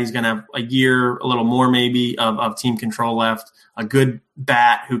before that, he's going to have a year, a little more maybe, of team control left. A good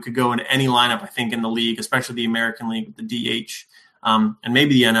bat who could go into any lineup, I think, in the league, especially the American League with the DH, and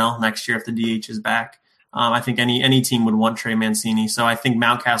maybe the NL next year if the DH is back. I think any team would want Trey Mancini. So I think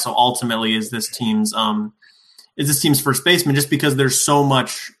Mountcastle ultimately is this team's first baseman, just because there's so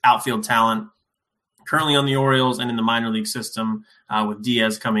much outfield talent currently on the Orioles and in the minor league system with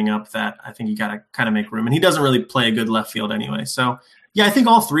Diaz coming up that I think you got to kind of make room. And he doesn't really play a good left field anyway. So, I think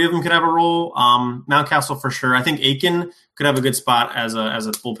all 3 of them could have a role. Mountcastle for sure. I think Aiken could have a good spot as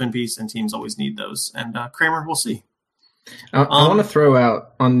a bullpen piece, and teams always need those. And Kramer, we'll see. I want to throw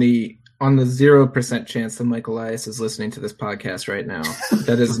out on the 0% chance that Michael Elias is listening to this podcast right now.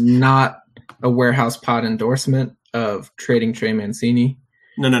 That is not a Warehouse Pod endorsement of trading Trey Mancini.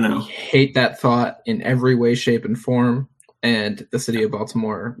 No. We hate that thought in every way, shape, and form, and the city of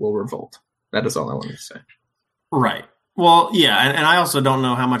Baltimore will revolt. That is all I wanted to say. Right. Well, yeah, and I also don't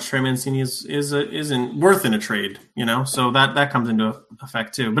know how much Trey Mancini isn't worth in a trade, so that comes into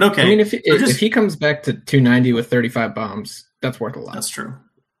effect too. But okay, I mean, if he comes back to 290 with 35 bombs, that's worth a lot. That's true.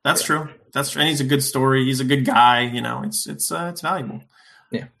 That's true. And he's a good story. He's a good guy. It's valuable.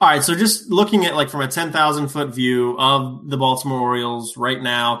 Yeah. All right. So just looking at like from a 10,000 foot view of the Baltimore Orioles right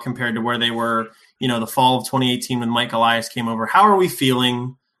now compared to where they were, the fall of 2018 when Mike Elias came over, how are we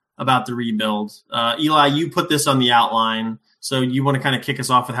feeling about the rebuild? Eli, you put this on the outline. So you want to kind of kick us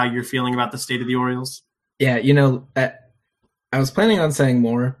off with how you're feeling about the state of the Orioles? Yeah. I was planning on saying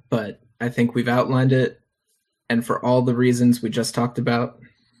more, but I think we've outlined it. And for all the reasons we just talked about,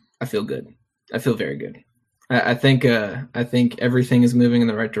 I feel good. I feel very good. I think everything is moving in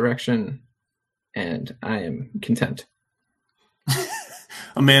the right direction, and I am content.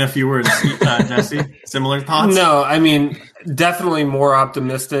 A man of few words, Jesse. Similar thoughts? No, I mean definitely more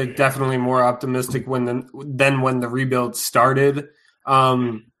optimistic. Definitely more optimistic than when the rebuild started.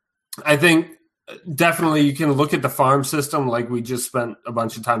 I think definitely you can look at the farm system, like we just spent a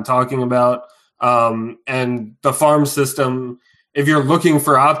bunch of time talking about, and the farm system. If you're looking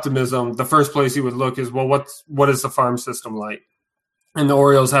for optimism, the first place you would look is, well, what is the farm system like? And the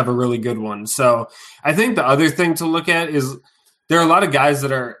Orioles have a really good one. So I think the other thing to look at is there are a lot of guys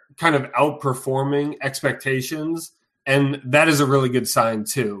that are kind of outperforming expectations, and that is a really good sign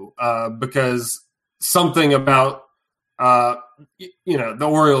too, because something about the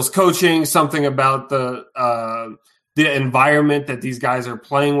Orioles coaching, something about the environment that these guys are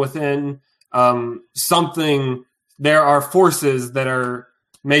playing within, there are forces that are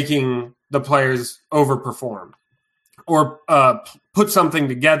making the players overperform or put something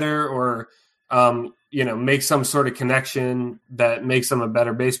together or, make some sort of connection that makes them a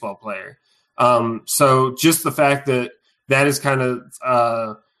better baseball player. So just the fact that is kind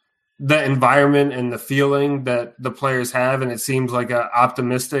of the environment and the feeling that the players have, and it seems like an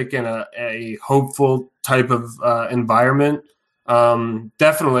optimistic and a hopeful type of environment.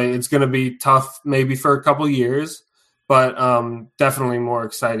 Definitely it's going to be tough maybe for a couple years, but definitely more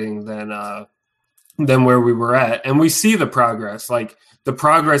exciting than where we were at. And we see the progress. Like the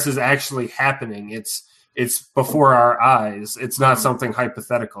progress is actually happening. It's before our eyes. It's not something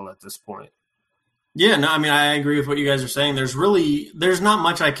hypothetical at this point. Yeah, no, I mean, I agree with what you guys are saying. There's not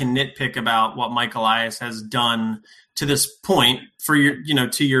much I can nitpick about what Mike Elias has done to this point.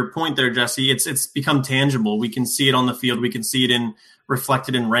 To your point there, Jesse, it's become tangible. We can see it on the field. We can see it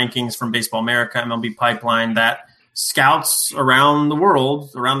reflected in rankings from Baseball America, MLB Pipeline, that scouts around the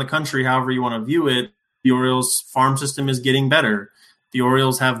world, around the country, however you want to view it, the Orioles farm system is getting better. The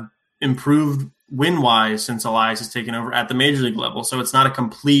Orioles have improved win-wise since Elias has taken over at the major league level. So it's not a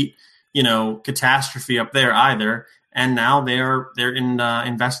complete, catastrophe up there either. And now they're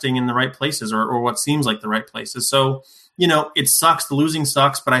investing in the right places or what seems like the right places. So, it sucks. The losing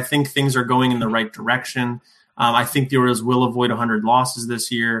sucks, but I think things are going in the right direction. I think the Orioles will avoid 100 losses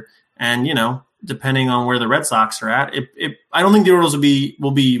this year. And, depending on where the Red Sox are at. I don't think the Orioles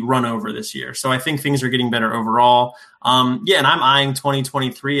will be run over this year. So I think things are getting better overall. And I'm eyeing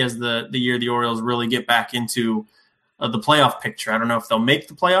 2023 as the year the Orioles really get back into the playoff picture. I don't know if they'll make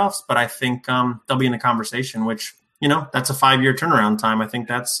the playoffs, but I think they'll be in the conversation, which, that's a 5-year turnaround time. I think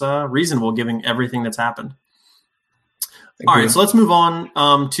that's reasonable given everything that's happened. All right, so let's move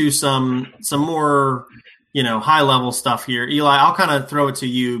on to some more high level stuff here. Eli, I'll kind of throw it to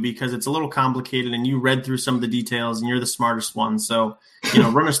you because it's a little complicated and you read through some of the details and you're the smartest one. So,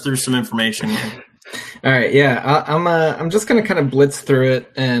 run us through some information here. All right. Yeah. I'm just going to kind of blitz through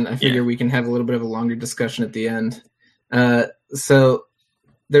it, and I figure we can have a little bit of a longer discussion at the end. So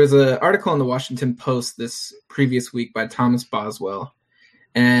there's an article in the Washington Post this previous week by Thomas Boswell,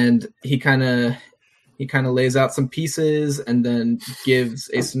 and he kind of lays out some pieces and then gives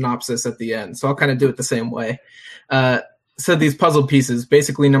a synopsis at the end. So I'll kind of do it the same way. So these puzzle pieces,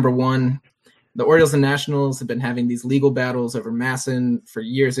 basically, number one, the Orioles and Nationals have been having these legal battles over Masson for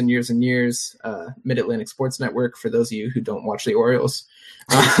years and years and years. Mid-Atlantic Sports Network, for those of you who don't watch the Orioles.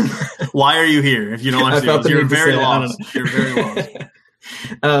 Why are you here if you don't watch the Orioles? You're very lost. You're very lost.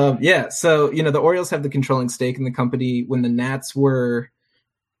 So, the Orioles have the controlling stake in the company. When the Nats were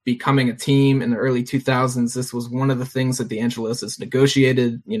becoming a team in the early 2000s, this was one of the things that the Angeloses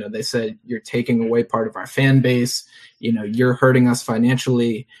negotiated. They said, you're taking away part of our fan base, you're hurting us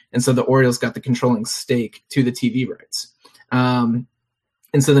financially. And so the Orioles got the controlling stake to the TV rights. And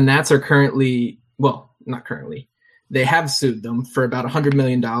so the Nats are they have sued them for about $100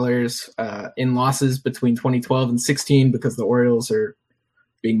 million in losses between 2012 and 16 because the Orioles are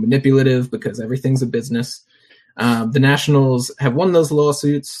being manipulative because everything's a business. The Nationals have won those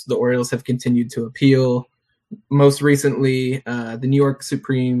lawsuits. The Orioles have continued to appeal. Most recently, the New York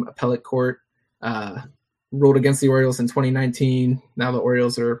Supreme Appellate Court ruled against the Orioles in 2019. Now the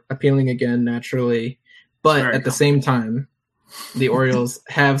Orioles are appealing again, naturally. But at the same time, the Orioles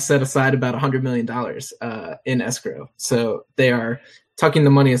have set aside about $100 million in escrow. So they are tucking the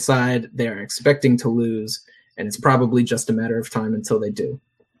money aside. They are expecting to lose, and it's probably just a matter of time until they do.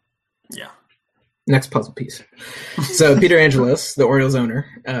 Yeah. Next puzzle piece. So Peter Angelos, the Orioles owner,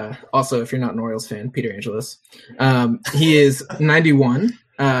 also, if you're not an Orioles fan, Peter Angelos, he is 91.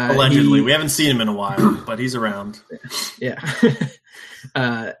 Allegedly. We haven't seen him in a while, but he's around. Yeah.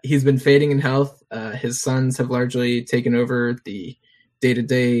 He's been fading in health. His sons have largely taken over the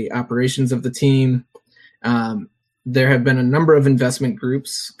day-to-day operations of the team. There have been a number of investment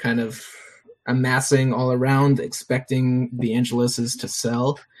groups kind of amassing all around, expecting the Angeloses to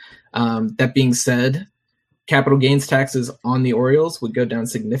sell. That being said, capital gains taxes on the Orioles would go down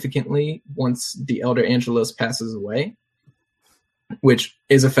significantly once the elder Angelos passes away, which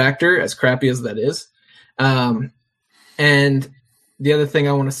is a factor, as crappy as that is. And the other thing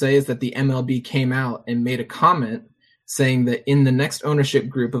I want to say is that the MLB came out and made a comment saying that in the next ownership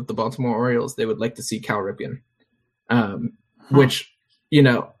group of the Baltimore Orioles, they would like to see Cal Ripken, which,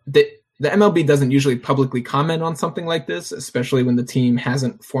 the MLB doesn't usually publicly comment on something like this, especially when the team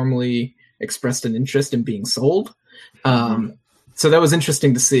hasn't formally expressed an interest in being sold. So that was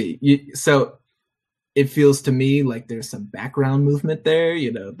interesting to see. So it feels to me like there's some background movement there,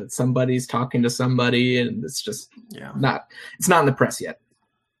 that somebody's talking to somebody, and it's just not in the press yet.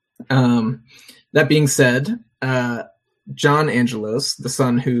 That being said, John Angelos, the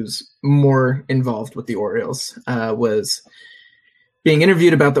son who's more involved with the Orioles, was being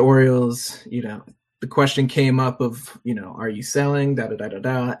interviewed about the Orioles. The question came up of, are you selling?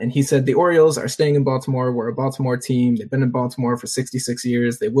 And he said, the Orioles are staying in Baltimore. We're a Baltimore team. They've been in Baltimore for 66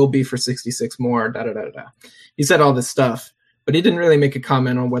 years. They will be for 66 more. He said all this stuff, but he didn't really make a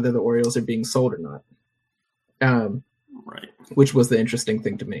comment on whether the Orioles are being sold or not. Right. Which was the interesting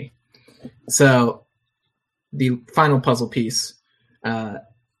thing to me. So the final puzzle piece,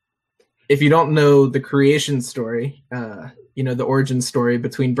 if you don't know the creation story, the origin story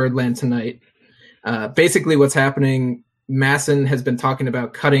between Birdland Tonight, basically what's happening, Masson has been talking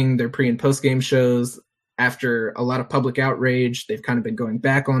about cutting their pre and post game shows after a lot of public outrage. They've kind of been going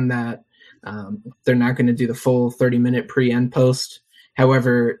back on that. They're not going to do the full 30-minute pre and post.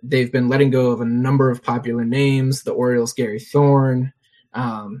 However, they've been letting go of a number of popular names, the Orioles' Gary Thorne,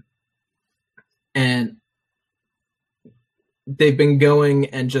 and they've been going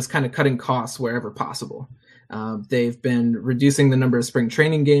and just kind of cutting costs wherever possible. They've been reducing the number of spring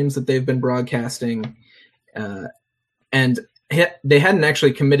training games that they've been broadcasting, and they hadn't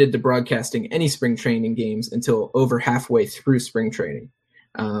actually committed to broadcasting any spring training games until over halfway through spring training.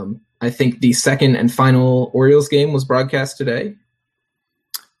 I think the second and final Orioles game was broadcast today.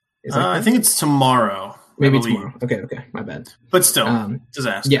 I think it's tomorrow. Maybe tomorrow. Okay, my bad. But still,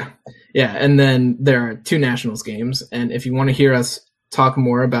 disaster. Yeah. And then there are 2 Nationals games. And if you want to hear us talk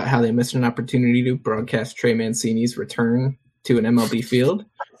more about how they missed an opportunity to broadcast Trey Mancini's return to an MLB field,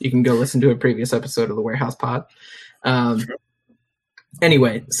 you can go listen to a previous episode of the Warehouse Pod.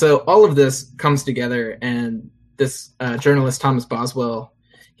 Anyway, so all of this comes together, and this journalist, Thomas Boswell,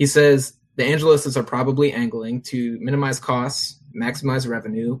 he says the Angeloses are probably angling to minimize costs, maximize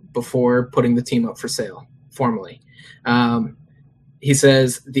revenue before putting the team up for sale formally. He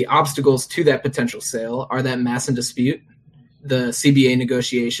says the obstacles to that potential sale are that mass and dispute, the CBA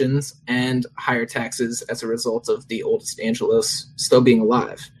negotiations, and higher taxes as a result of the oldest Angelos still being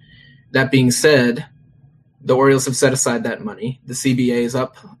alive. That being said, the Orioles have set aside that money. The CBA is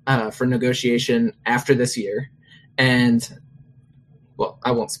up for negotiation after this year. And, well,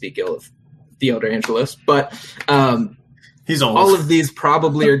 I won't speak ill of the elder Angelos, but he's old. All of these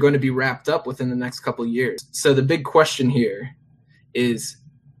probably are going to be wrapped up within the next couple of years. So the big question here is,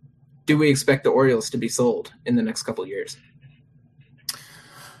 do we expect the Orioles to be sold in the next couple of years?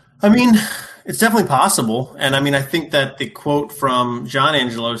 I mean, it's definitely possible. And I mean, I think that the quote from John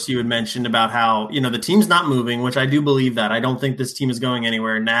Angelos you had mentioned about how, the team's not moving, which I do believe that. I don't think this team is going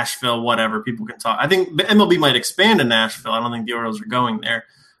anywhere. Nashville, whatever, people can talk. I think MLB might expand to Nashville. I don't think the Orioles are going there.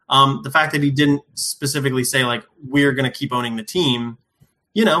 The fact that he didn't specifically say, like, we're going to keep owning the team,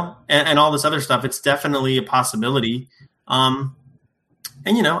 and all this other stuff, it's definitely a possibility. And,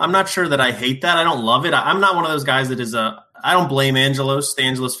 I'm not sure that I hate that. I don't love it. I'm not one of those guys that is I don't blame the Angelos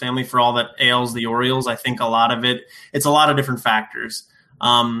family for all that ails the Orioles. I think a lot of it's a lot of different factors.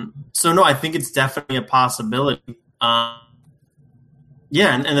 So, no, I think it's definitely a possibility. And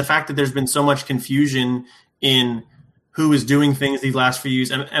the fact that there's been so much confusion in who is doing things these last few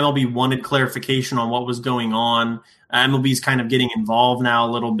years. MLB wanted clarification on what was going on. MLB's kind of getting involved now a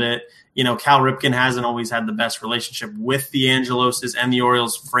little bit. Cal Ripken hasn't always had the best relationship with the Angeloses and the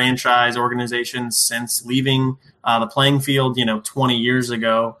Orioles franchise organization since leaving the playing field, 20 years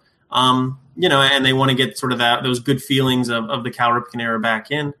ago. And they want to get sort of those good feelings of the Cal Ripken era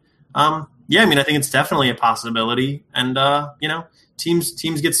back in. I think it's definitely a possibility. And,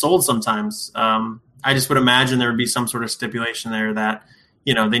 teams get sold sometimes. I just would imagine there would be some sort of stipulation there that,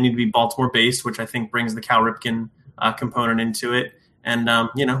 they need to be Baltimore-based, which I think brings the Cal Ripken component into it. And,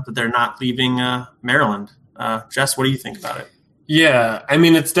 that they're not leaving Maryland. Jess, what do you think about it? Yeah, I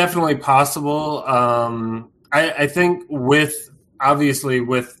mean, it's definitely possible. I think with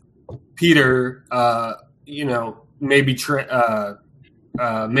Peter, maybe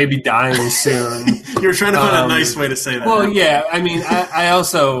dying soon. You're trying to find a nice way to say that. Well, yeah, I mean, I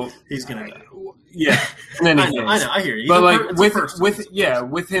also – he's going to die. Yeah, I know, I hear you. But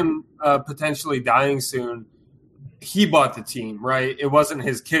with him potentially dying soon, he bought the team, right? It wasn't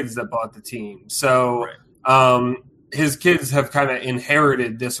his kids that bought the team. So his kids have kind of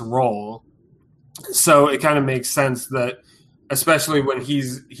inherited this role. So it kind of makes sense that, especially when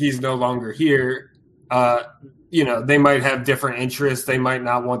he's no longer here, they might have different interests. They might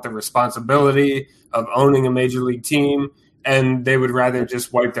not want the responsibility of owning a major league team, and they would rather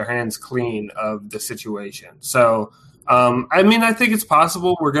just wipe their hands clean of the situation. So, I think it's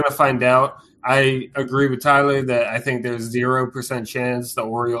possible. We're going to find out. I agree with Tyler that I think there's 0% chance the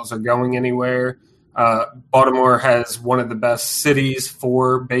Orioles are going anywhere. Baltimore has one of the best cities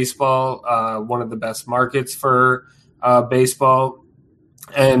for baseball, one of the best markets for baseball.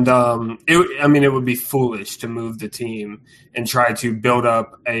 And it would be foolish to move the team and try to build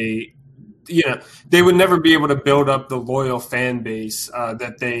up they would never be able to build up the loyal fan base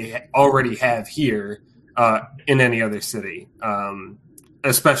that they already have here in any other city,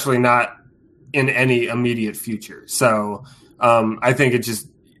 especially not in any immediate future. So I think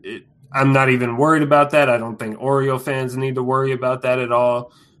I'm not even worried about that. I don't think Oriole fans need to worry about that at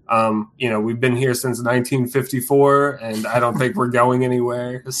all. We've been here since 1954, and I don't think we're going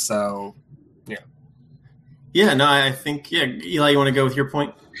anywhere. So, yeah. Yeah, no, I think, Eli, you want to go with your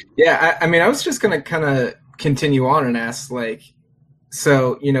point? Yeah, I was just going to kind of continue on and ask,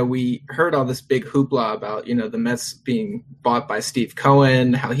 so, we heard all this big hoopla about, the Mets being bought by Steve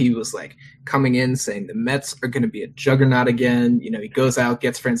Cohen, how he was coming in saying the Mets are going to be a juggernaut again. He goes out,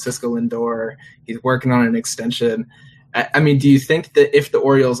 gets Francisco Lindor. He's working on an extension. Do you think that if the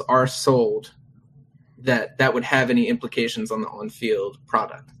Orioles are sold, that would have any implications on the on-field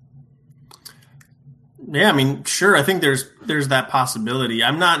product? Yeah, sure. I think there's that possibility.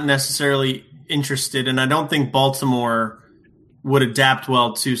 I'm not necessarily interested, and I don't think Baltimore would adapt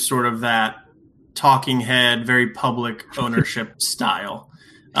well to sort of that talking head, very public ownership style.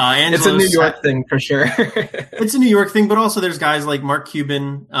 It's a New York thing for sure. It's a New York thing, but also there's guys like Mark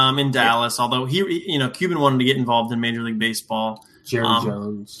Cuban in Dallas, although Cuban wanted to get involved in Major League Baseball.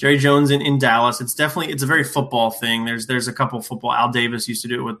 Jerry Jones in Dallas. It's a very football thing. There's a couple of football. Al Davis used to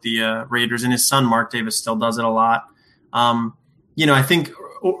do it with the Raiders, and his son Mark Davis still does it a lot. I think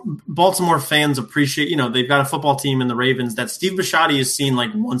Baltimore fans appreciate, they've got a football team in the Ravens that Steve Bisciotti is seen like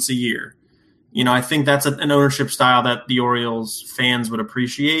once a year. I think that's an ownership style that the Orioles fans would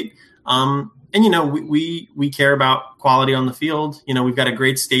appreciate. We care about quality on the field. We've got a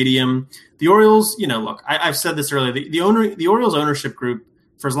great stadium. The Orioles, look, I've said this earlier. The Orioles ownership group,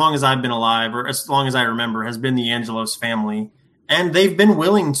 for as long as I've been alive, or as long as I remember, has been the Angelos family, and they've been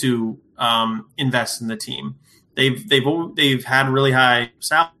willing to invest in the team. They've had really high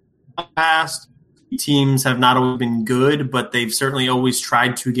salaries in the past. Teams have not always been good, but they've certainly always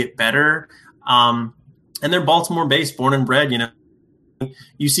tried to get better. And they're Baltimore-based, born and bred.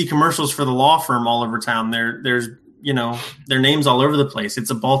 You see commercials for the law firm all over town. There's their names all over the place. It's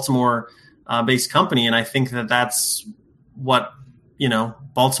a Baltimore-based company, and I think that's what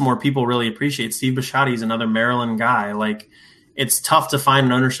Baltimore people really appreciate. Steve Bisciotti is another Maryland guy. Like, it's tough to find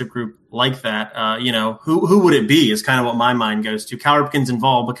an ownership group like that. Who would it be is kind of what my mind goes to. Cal Ripken's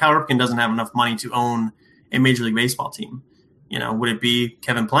involved, but Cal Ripken doesn't have enough money to own a Major League Baseball team. Would it be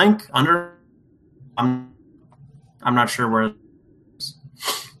Kevin Plank under? I'm not sure where.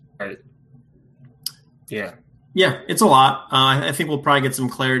 Right. Yeah. Yeah, it's a lot. I think we'll probably get some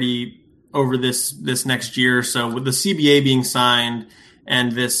clarity over this next year or so with the CBA being signed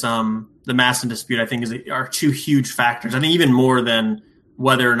and this the Masson dispute. I think are two huge factors. I think even more than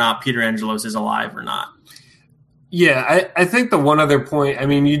whether or not Peter Angelos is alive or not. Yeah, I think the one other point. I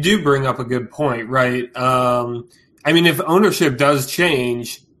mean, you do bring up a good point, right? If ownership does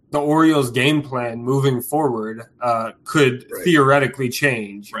change, the Orioles' game plan moving forward could theoretically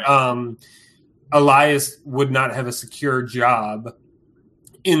change. Right. Elias would not have a secure job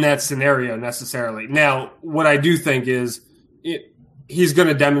in that scenario necessarily. Now, what I do think is he's going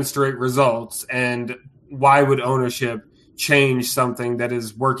to demonstrate results, and why would ownership change something that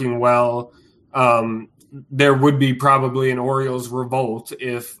is working well? There would be probably an Orioles revolt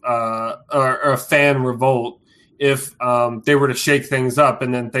or a fan revolt if they were to shake things up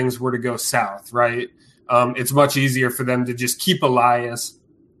and then things were to go south, right? It's much easier for them to just keep Elias.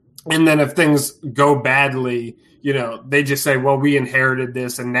 And then if things go badly, they just say, well, we inherited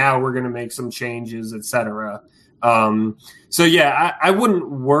this and now we're going to make some changes, et cetera. I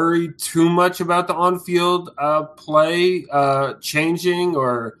wouldn't worry too much about the on-field play changing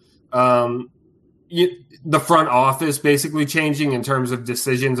or the front office basically changing in terms of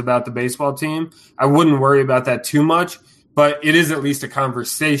decisions about the baseball team. I wouldn't worry about that too much, but it is at least a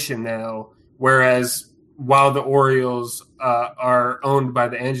conversation now, whereas while the Orioles are owned by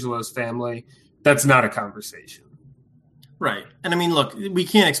the Angelos family, that's not a conversation. Right. And look, we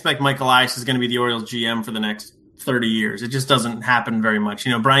can't expect Mike Elias is going to be the Orioles GM for the next 30 years. It just doesn't happen very much.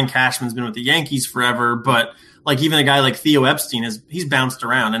 Brian Cashman's been with the Yankees forever, but like even a guy like Theo Epstein he's bounced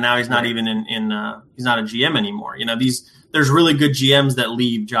around, and now he's not even he's not a GM anymore. There's really good GMs that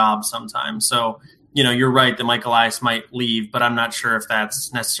leave jobs sometimes. So, you're right that Mike Elias might leave, but I'm not sure if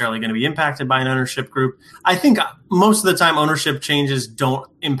that's necessarily going to be impacted by an ownership group. I think most of the time ownership changes don't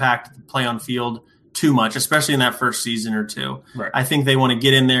impact the play on field too much, especially in that first season or two. Right. I think they want to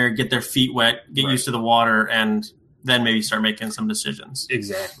get in there, get their feet wet, get used to the water, and then maybe start making some decisions.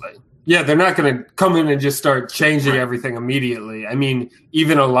 Exactly. Yeah, they're not going to come in and just start changing everything immediately.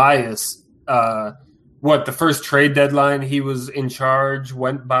 Even Elias, the first trade deadline he was in charge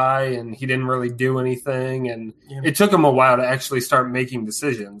went by and he didn't really do anything. And it took him a while to actually start making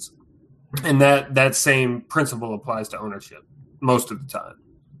decisions. And that same principle applies to ownership most of the time.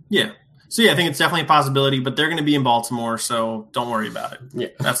 Yeah. So, I think it's definitely a possibility, but they're going to be in Baltimore, so don't worry about it. Yeah.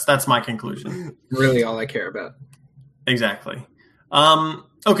 That's my conclusion. Really all I care about. Exactly.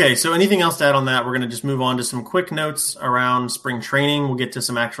 Okay, so anything else to add on that? We're going to just move on to some quick notes around spring training. We'll get to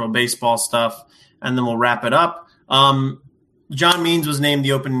some actual baseball stuff, and then we'll wrap it up. John Means was named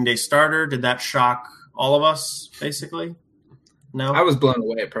the opening day starter. Did that shock all of us, basically? No? I was blown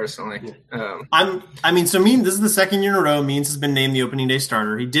away, personally. Means, this is the second year in a row Means has been named the opening day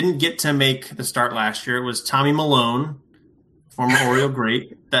starter. He didn't get to make the start last year. It was Tommy Malone, former Oriole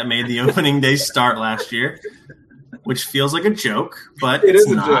great, that made the opening day start last year. Which feels like a joke, but it is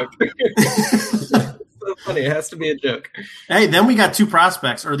a joke. It's so funny. It has to be a joke. Hey, then we got two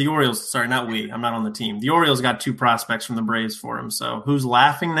prospects, or the Orioles. Sorry, not we. I'm not on the team. The Orioles got two prospects from the Braves for him. So who's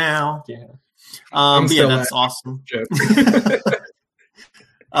laughing now? Yeah. That's awesome. Joke.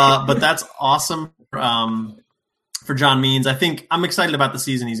 But that's awesome. for John Means. I think I'm excited about the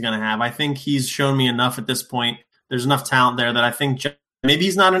season he's going to have. I think he's shown me enough at this point. There's enough talent there that I think maybe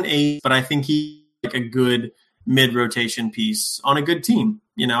he's not an ace, but I think he's like a good mid-rotation piece on a good team.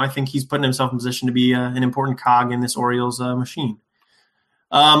 I think he's putting himself in position to be an important cog in this Orioles machine.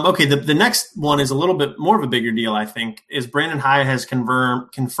 Okay, the next one is a little bit more of a bigger deal, I think, is Brandon Hyde has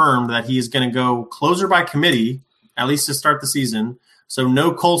confirmed that he is going to go closer by committee, at least to start the season. So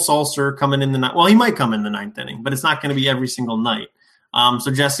no Cole Sulser coming in the ninth. Well, he might come in the ninth inning, but it's not going to be every single night.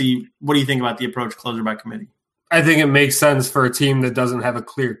 So, Jesse, what do you think about the approach closer by committee? I think it makes sense for a team that doesn't have a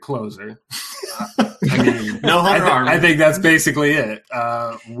clear closer. No Hunter Harvey. I think that's basically it.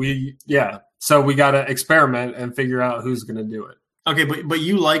 So we got to experiment and figure out who's going to do it. Okay, but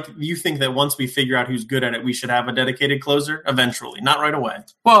you think that once we figure out who's good at it, we should have a dedicated closer eventually, not right away.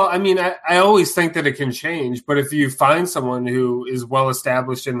 Well, I always think that it can change, but if you find someone who is well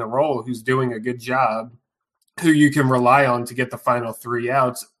established in the role, who's doing a good job, who you can rely on to get the final 3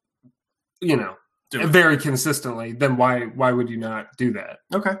 outs, very consistently, then why would you not do that?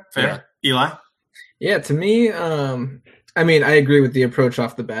 Okay, fair. Yeah. Eli? Yeah, to me, I agree with the approach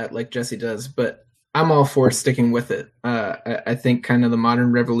off the bat like Jesse does, but I'm all for sticking with it. I think kind of the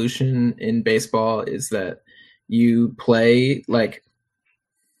modern revolution in baseball is that you play like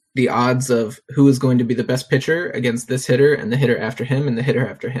the odds of who is going to be the best pitcher against this hitter and the hitter after him and the hitter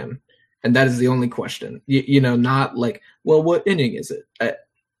after him. And that is the only question. Not like, well, what inning is it?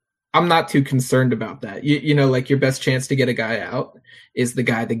 I'm not too concerned about that. Like your best chance to get a guy out is the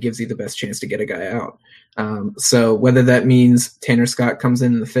guy that gives you the best chance to get a guy out. So whether that means Tanner Scott comes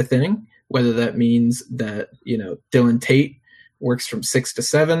in the 5th inning, whether that means that, Dylan Tate works from 6 to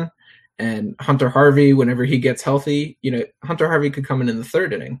 7 and Hunter Harvey, whenever he gets healthy, Hunter Harvey could come in the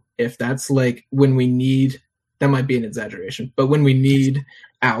 3rd inning. If that's like when we need, that might be an exaggeration, but when we need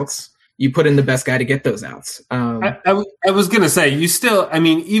outs, you put in the best guy to get those outs. I was going to say, you still,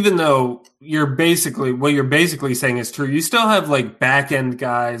 even though you're basically saying is true, you still have like back end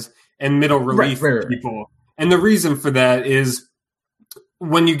guys and middle relief people. And the reason for that is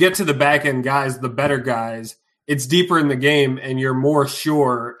when you get to the back end guys, the better guys, it's deeper in the game and you're more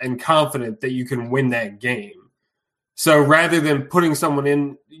sure and confident that you can win that game. So rather than putting someone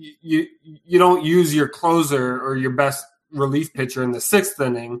in, you don't use your closer or your best relief pitcher in the 6th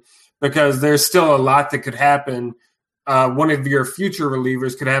inning, because there's still a lot that could happen. One of your future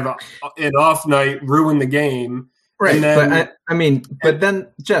relievers could have an off night, ruin the game. Right. Then, but then,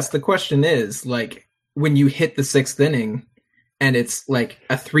 Jess, the question is, like, when you hit the 6th inning and it's like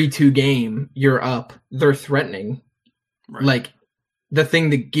a 3-2 game, you're up, they're threatening. Right. Like, the thing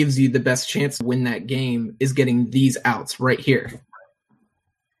that gives you the best chance to win that game is getting these outs right here.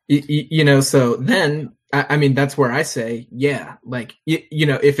 So then – that's where I say, yeah, like,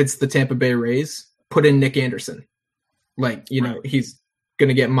 if it's the Tampa Bay Rays, put in Nick Anderson. Like, he's going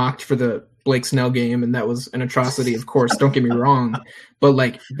to get mocked for the Blake Snell game, and that was an atrocity, of course, don't get me wrong. But,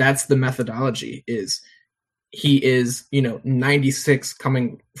 like, that's the methodology is he is, 96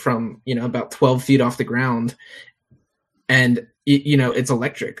 coming from, about 12 feet off the ground. And, it's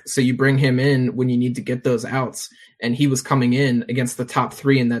electric. So you bring him in when you need to get those outs. And he was coming in against the top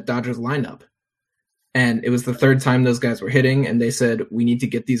 3 in that Dodgers lineup. And it was the 3rd time those guys were hitting, and they said, we need to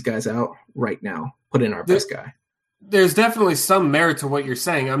get these guys out right now. Put in our best guy. There's definitely some merit to what you're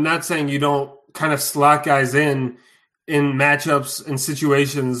saying. I'm not saying you don't kind of slot guys in matchups and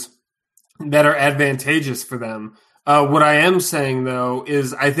situations that are advantageous for them. What I am saying, though,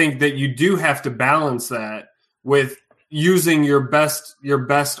 is I think that you do have to balance that with using your best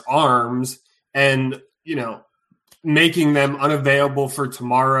arms and, making them unavailable for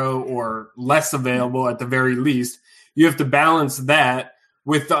tomorrow or less available at the very least. You have to balance that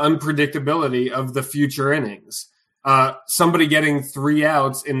with the unpredictability of the future innings. Somebody getting 3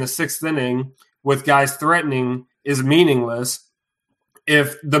 outs in the 6th inning with guys threatening is meaningless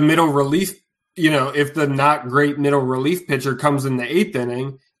if the middle relief, if the not great middle relief pitcher comes in the 8th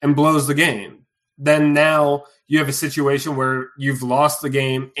inning and blows the game. Then now you have a situation where you've lost the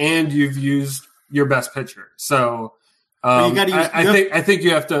game and you've used your best pitcher. So you got to use. I think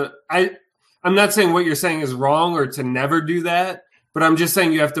you have to. I'm not saying what you're saying is wrong or to never do that, but I'm just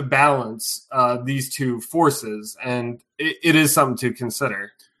saying you have to balance these two forces, and it is something to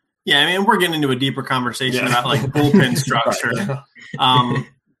consider. Yeah, we're getting into a deeper conversation about like bullpen structure,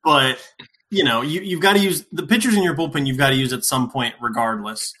 but you've got to use the pitchers in your bullpen. You've got to use at some point,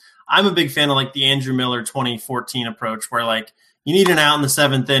 regardless. I'm a big fan of like the Andrew Miller 2014 approach, where like you need an out in the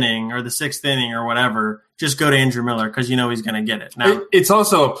 7th inning or the 6th inning or whatever, just go to Andrew Miller because he's going to get it. Now, it's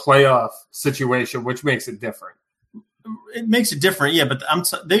also a playoff situation, which makes it different. it makes it different. Yeah, but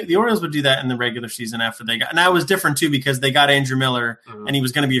the Orioles would do that in the regular season after they got, and that was different too because they got Andrew Miller and he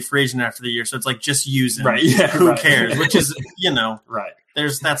was going to be a free agent after the year. So it's like just use him. Right. Yeah, who cares? Which is, right.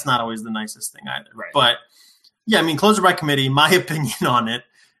 That's not always the nicest thing either. Right. But yeah, I mean, closer by committee, my opinion on it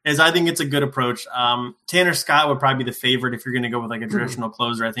is I think it's a good approach. Tanner Scott would probably be the favorite if you're going to go with like a traditional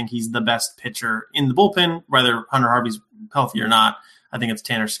closer. I think he's the best pitcher in the bullpen, whether Hunter Harvey's healthy or not. I think it's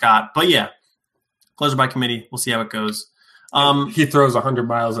Tanner Scott. But yeah, closer by committee. We'll see how it goes. He throws 100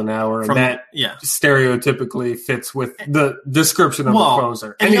 miles an hour, and that stereotypically fits with the description of a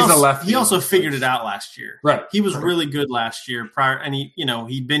closer. And he's a lefty. He also figured it out last year. Right. He was really good last year prior, and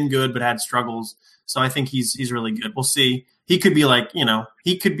he'd been good but had struggles. So I think he's really good. We'll see. He could be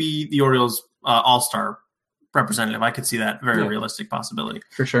he could be the Orioles all-star representative. I could see that very realistic possibility.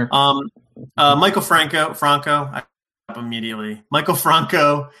 For sure. Michael Franco, I up immediately. Michael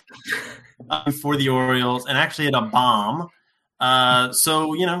Franco for the Orioles and actually had a bomb. So,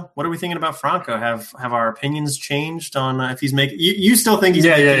 what are we thinking about Franco? Have our opinions changed on if he's making – you still think he's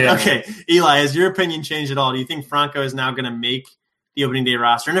making – Okay. Eli, has your opinion changed at all? Do you think Franco is now going to make the opening day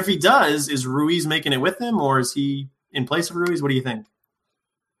roster? And if he does, is Ruiz making it with him or is he in place of Ruiz? What do you think?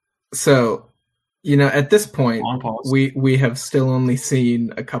 So, at this point, we have still only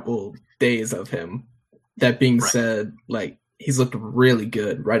seen a couple days of him. That being said, he's looked really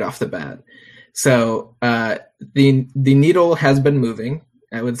good right off the bat. So the needle has been moving.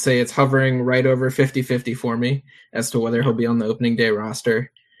 I would say it's hovering right over 50-50 for me as to whether he'll be on the opening day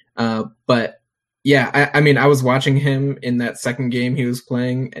roster. But yeah, I was watching him in that second game he was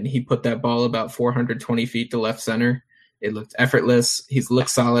playing, and he put that ball about 420 feet to left center. It looked effortless. He's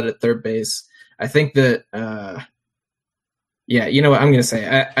looked solid at third base. I think that you know what I'm going to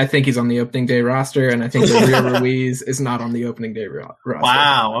say? I think he's on the opening day roster, and I think that Rio Ruiz is not on the opening day roster.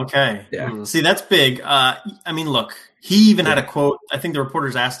 Wow, okay. Yeah. See, that's big. Look, he even had a quote. I think the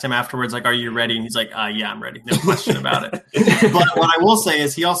reporters asked him afterwards, are you ready? And he's like, yeah, I'm ready. No question about it. But what I will say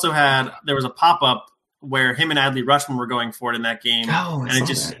is he also there was a pop-up where him and Adley Rutschman were going for it in that game, and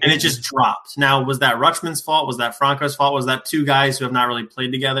it just dropped. Now, was that Rutschman's fault? Was that Franco's fault? Was that two guys who have not really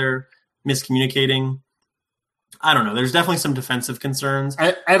played together miscommunicating? I don't know. There's definitely some defensive concerns.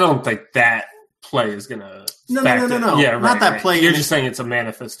 I don't think that play is going to No. Yeah, not that play. You're just saying it's a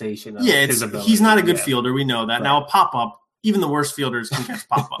manifestation of his ability. He's not a good fielder. We know that. Right. Now, a pop-up, even the worst fielders can catch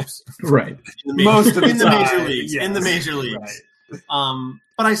pop-ups. Right. Most of the time. Major leagues. Yes. In the major leagues. Right.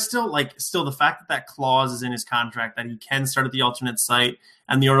 But I still the fact that clause is in his contract that he can start at the alternate site,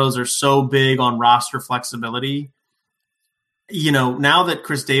 and the Orioles are so big on roster flexibility. Now that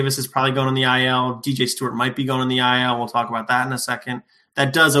Chris Davis is probably going on the IL, DJ Stewart might be going on the IL. We'll talk about that in a second.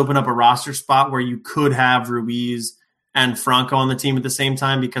 That does open up a roster spot where you could have Ruiz and Franco on the team at the same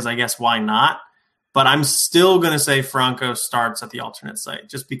time because I guess why not? But I'm still going to say Franco starts at the alternate site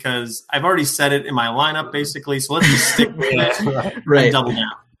just because I've already said it in my lineup basically. So let's just stick with it and double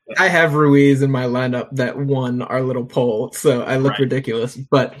down. I have Ruiz in my lineup that won our little poll, so I look ridiculous.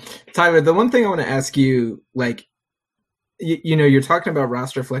 But Tyler, the one thing I want to ask you, you're talking about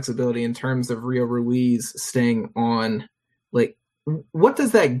roster flexibility in terms of Rio Ruiz staying on. What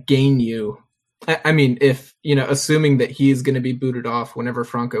does that gain you? I mean, if, assuming that he's going to be booted off whenever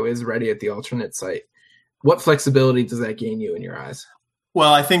Franco is ready at the alternate site, what flexibility does that gain you in your eyes?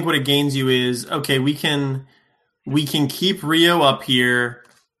 Well, I think what it gains you is, okay, we can keep Rio up here.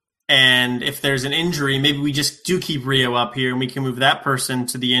 And if there's an injury, maybe we just do keep Rio up here and we can move that person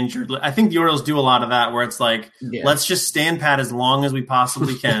to the injured. I think the Orioles do a lot of that where it's let's just stand pat as long as we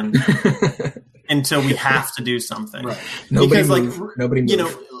possibly can until we have to do something. Right. Nobody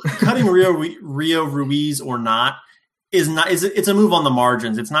move. Cutting Rio Ruiz or not it's a move on the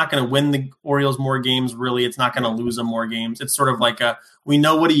margins. It's not going to win the Orioles more games, really. It's not going to lose them more games. It's sort of like we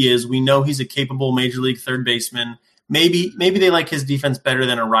know what he is. We know he's a capable major league third baseman. Maybe they like his defense better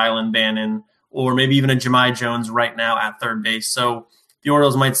than a Rylan Bannon or maybe even a Jahmai Jones right now at third base. So the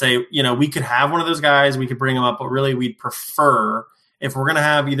Orioles might say, we could have one of those guys. We could bring him up, but really we'd prefer if we're going to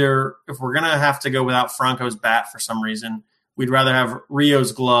have to go without Franco's bat for some reason, we'd rather have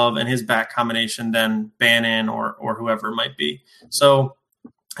Rio's glove and his bat combination than Bannon or whoever it might be. So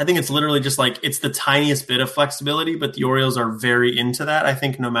I think it's literally just it's the tiniest bit of flexibility, but the Orioles are very into that. I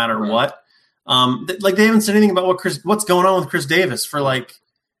think no matter what. They haven't said anything about what's going on with Chris Davis for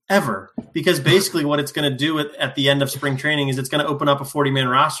ever, because basically what it's going to do at the end of spring training is it's going to open up a 40-man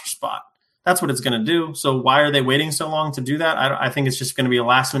roster spot. That's what it's going to do. So why are they waiting so long to do that? I think it's just going to be a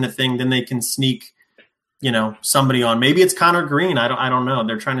last minute thing. Then they can sneak, somebody on. Maybe it's Connor Green. I don't know.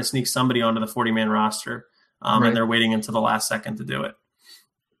 They're trying to sneak somebody onto the 40-man roster, and they're waiting until the last second to do it.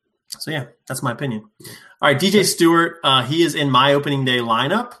 So yeah, that's my opinion. All right, DJ Stewart, he is in my opening day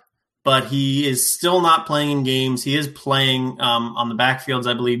lineup, but he is still not playing in games. He is playing on the backfields,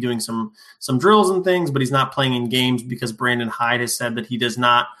 I believe, doing some drills and things, but he's not playing in games because Brandon Hyde has said that he does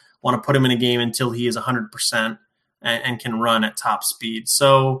not want to put him in a game until he is 100% and can run at top speed.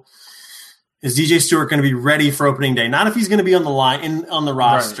 So is DJ Stewart going to be ready for opening day? Not if he's going to be on the line on the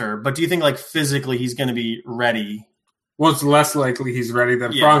roster, but do you think like physically he's going to be ready? Well, it's less likely he's ready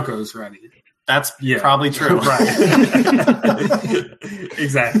than Franco's ready. That's probably true. Right.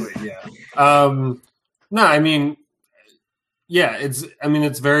 Exactly. Yeah. No, I mean, yeah, it's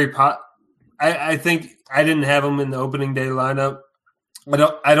very I think I didn't have him in the opening day lineup.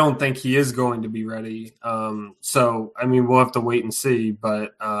 I don't think he is going to be ready. So, I mean, we'll have to wait and see.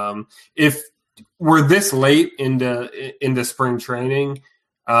 But if we're this late into spring training,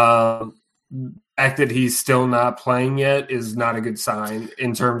 the fact that he's still not playing yet is not a good sign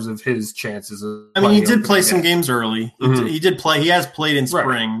in terms of his chances of he did play some games early. Mm-hmm. He did play. He has played in spring.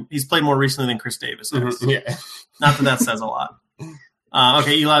 Right. He's played more recently than Chris Davis has. Mm-hmm. Yeah. Not that says a lot.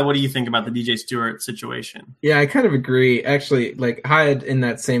 Okay, Eli, what do you think about the DJ Stewart situation? Yeah, I kind of agree. Actually, like Hyde in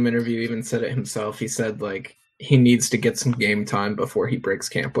that same interview even said it himself. He said like he needs to get some game time before he breaks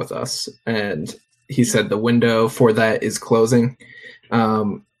camp with us. And he said the window for that is closing.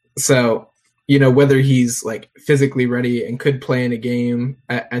 So, whether he's like physically ready and could play in a game,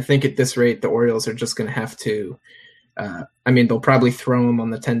 I think at this rate, the Orioles are just going to have to, they'll probably throw him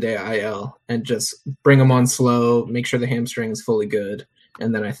on the 10-day IL and just bring him on slow, make sure the hamstring is fully good.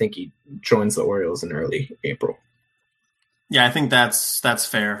 And then I think he joins the Orioles in early April. Yeah, I think that's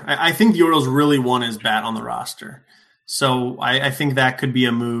fair. I think the Orioles really want his bat on the roster. So I think that could be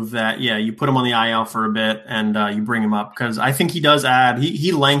a move that, you put him on the IL for a bit and you bring him up because I think he does add –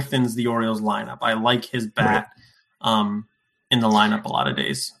 he lengthens the Orioles lineup. I like his bat in the lineup a lot of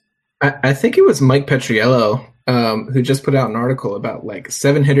days. I think it was Mike Petriello who just put out an article about like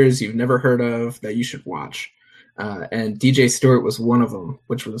 7 hitters you've never heard of that you should watch. And DJ Stewart was one of them,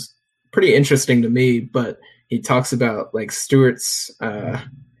 which was pretty interesting to me. But he talks about like Stewart's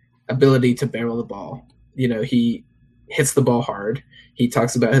ability to barrel the ball. He hits the ball hard. He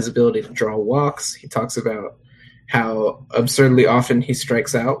talks about his ability to draw walks. He talks about how absurdly often he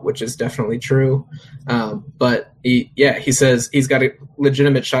strikes out, which is definitely true. But he says he's got a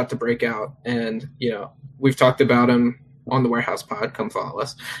legitimate shot to break out. And, we've talked about him on the Warehouse Pod, come follow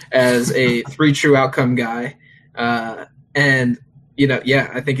us, as a 3 true outcome guy. I think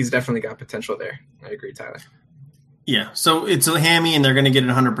he's definitely got potential there. I agree, Tyler. Yeah, so it's a hammy, and they're going to get it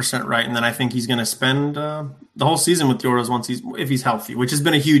 100% right, and then I think he's going to spend the whole season with the Orioles if he's healthy, which has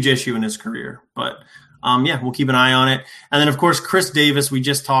been a huge issue in his career. But, we'll keep an eye on it. And then, of course, Chris Davis, we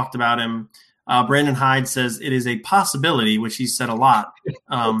just talked about him. Brandon Hyde says it is a possibility, which he said a lot,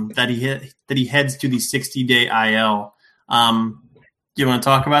 that he heads to the 60-day IL. Do you want to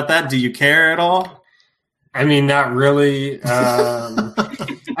talk about that? Do you care at all? I mean, not really.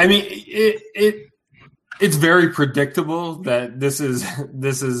 It's very predictable that this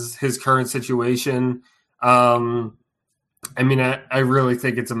is his current situation. I really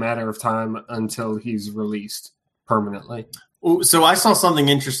think it's a matter of time until he's released permanently. So I saw something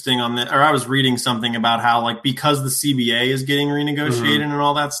interesting on that, or I was reading something about how, like, because the CBA is getting renegotiated and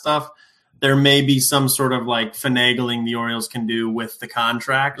all that stuff, there may be some sort of like finagling the Orioles can do with the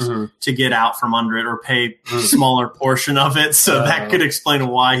contract to get out from under it or pay a smaller portion of it. So that could explain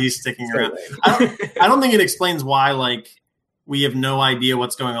why he's sticking around. I don't think it explains why, like, we have no idea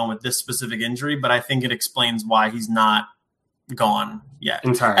what's going on with this specific injury, but I think it explains why he's not gone yet.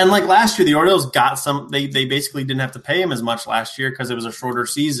 Entirely. And like last year, the Orioles got they basically didn't have to pay him as much last year because it was a shorter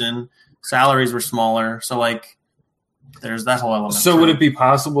season. Salaries were smaller. So like, there's that whole element. So would it be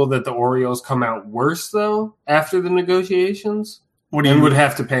possible that the Orioles come out worse though after the negotiations? Would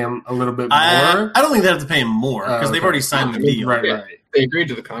have to pay him a little bit more? I don't think they have to pay him more because they've already signed the deal. Right. They agreed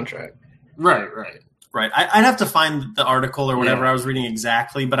to the contract. Right. I'd have to find the article or whatever I was reading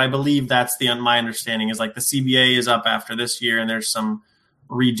exactly, but I believe that's my understanding is like the CBA is up after this year and there's some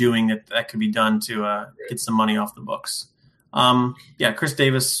redoing that could be done to get some money off the books. Chris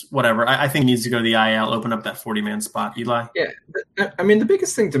Davis, whatever. I think he needs to go to the IL, open up that 40-man spot. Eli? Yeah. I mean, the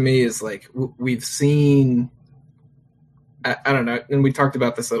biggest thing to me is like we've seen I don't know, and we talked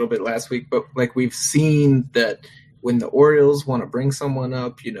about this a little bit last week, but like we've seen that when the Orioles want to bring someone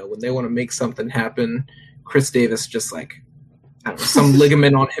up, when they want to make something happen, Chris Davis just like, I don't know, some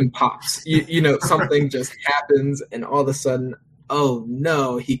ligament on him pops. Something just happens, and all of a sudden, oh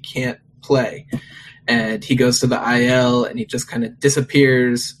no, he can't play. And he goes to the IL, and he just kind of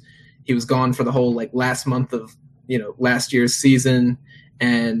disappears. He was gone for the whole like last month of last year's season,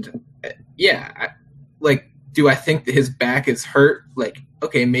 and do I think that his back is hurt? Like,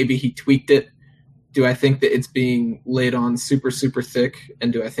 okay, maybe he tweaked it. Do I think that it's being laid on super, super thick?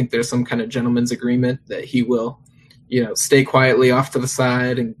 And do I think there's some kind of gentleman's agreement that he will, stay quietly off to the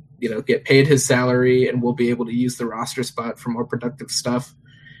side and, get paid his salary and will be able to use the roster spot for more productive stuff?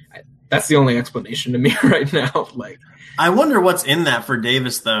 That's the only explanation to me right now. Like, I wonder what's in that for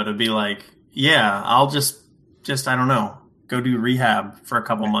Davis, though, to be like, yeah, I'll just I don't know, go do rehab for a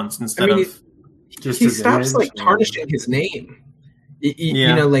couple months instead of just he stops like tarnishing his name.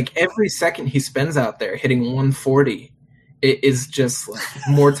 Like every second he spends out there hitting 140, it is just like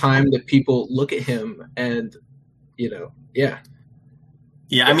more time that people look at him and, yeah.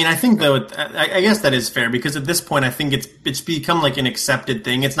 Yeah, I mean, I think, though, I guess that is fair because at this point I think it's become like an accepted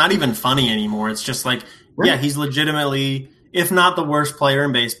thing. It's not even funny anymore. It's just like, yeah, he's legitimately, if not the worst player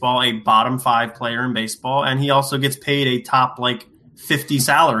in baseball, a bottom 5 player in baseball, and he also gets paid a top, 50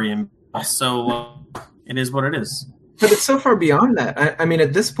 salary in baseball. So it is what it is. But it's so far beyond that. I mean,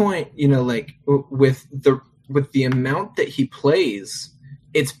 at this point, with the amount that he plays,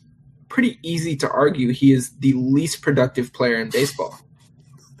 it's pretty easy to argue he is the least productive player in baseball.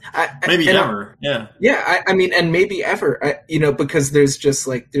 Maybe ever, yeah. Yeah, I mean, and maybe ever, because there's just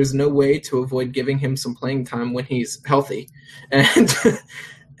there's no way to avoid giving him some playing time when he's healthy,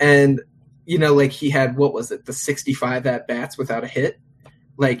 and he had, what was it, the 65 at bats without a hit,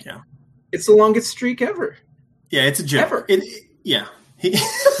 It's the longest streak ever. Yeah, it's a joke. Ever. It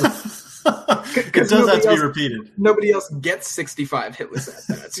does have to be repeated. Nobody else gets 65 hitless at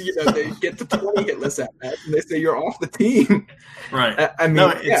bats. They get the 20 hitless at bats, and they say you're off the team. Right.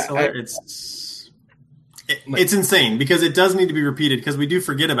 It's insane because it does need to be repeated because we do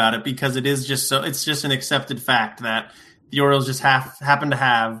forget about it because it is just so. It's just an accepted fact that the Orioles just happen to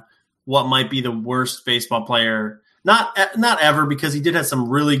have what might be the worst baseball player. Not ever, because he did have some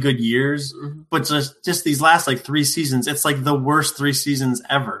really good years, but just these last 3 seasons, it's the worst 3 seasons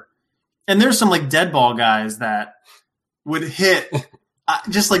ever. And there's some dead ball guys that would hit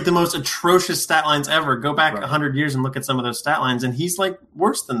just the most atrocious stat lines ever. Go back 100 years and look at some of those stat lines, and he's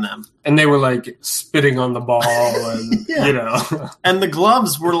worse than them. And they were spitting on the ball, and And the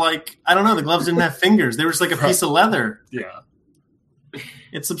gloves were I don't know. The gloves didn't have fingers; they were just a piece of leather. Yeah,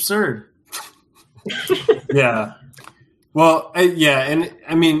 it's absurd. Yeah. Well, and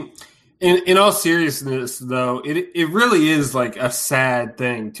I mean, in all seriousness, though, it really is a sad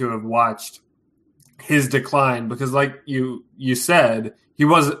thing to have watched his decline because, like you said, he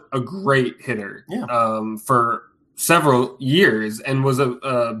was a great hitter for several years and was a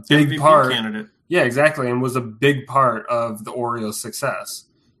big MVP part. Candidate. Yeah, exactly, and was a big part of the Orioles' success.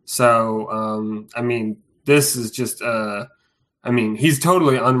 So, I mean, this is just he's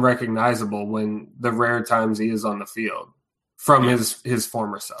totally unrecognizable when the rare times he is on the field from his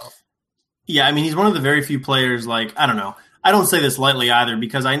former self. Yeah, I mean, he's one of the very few players, I don't know. I don't say this lightly either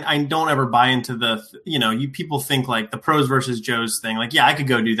because I don't ever buy into the, people think the pros versus Joes thing. I could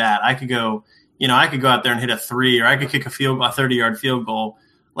go do that. I could go, I could go out there and hit a 3 or I could kick a 30-yard field goal.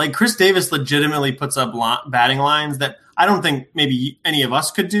 Chris Davis legitimately puts up batting lines that I don't think maybe any of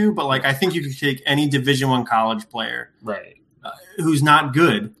us could do, but I think you could take any Division I college player. Right. Who's not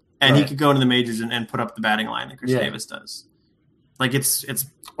good, and he could go into the majors and put up the batting line that Chris Davis does. It's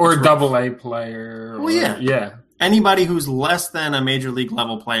or a double-A player. Well, yeah. Anybody who's less than a major league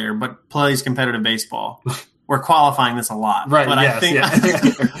level player but plays competitive baseball. We're qualifying this a lot, right? But yes,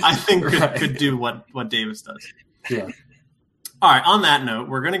 I think could do what Davis does. Yeah. All right. On that note,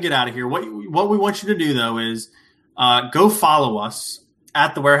 we're going to get out of here. What we want you to do though is go follow us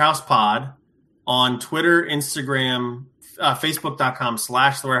at The Warehouse Pod on Twitter, Instagram.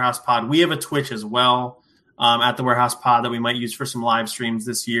 Facebook.com/The Warehouse Pod. We have a Twitch as well at The Warehouse Pod that we might use for some live streams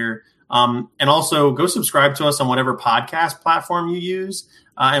this year. And also go subscribe to us on whatever podcast platform you use.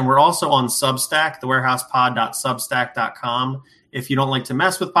 And we're also on Substack, thewarehousepod.substack.com. If you don't like to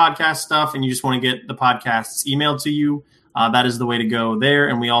mess with podcast stuff and you just want to get the podcasts emailed to you, that is the way to go there.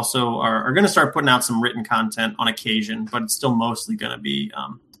 And we also are going to start putting out some written content on occasion, but it's still mostly going to be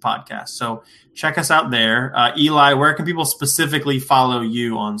podcast. So check us out there. Eli, where can people specifically follow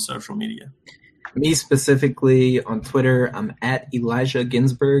you on social media? Me specifically on Twitter, I'm at Elijah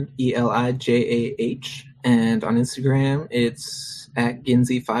Ginsburg, ELIJAH. And on Instagram, it's at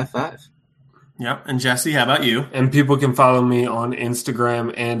Ginsy55. Yep. And Jesse, how about you? And people can follow me on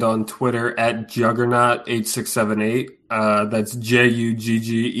Instagram and on Twitter at Juggernaut8678. That's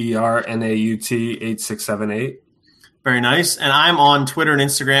JUGGERNAUT8678. Very nice. And I'm on Twitter and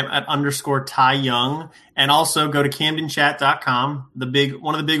Instagram at _Ty Young. And also go to CamdenChat.com,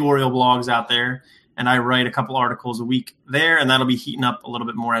 one of the big Oriole blogs out there. and I write a couple articles a week there, and that'll be heating up a little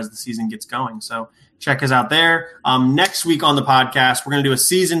bit more as the season gets going. So check us out there. Next week on the podcast, we're going to do a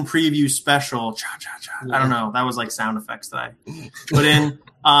season preview special. I don't know. That was like sound effects that I put in.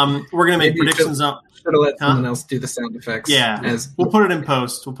 We're going to make predictions up. Should have let someone else do the sound effects. Yeah, we'll put it in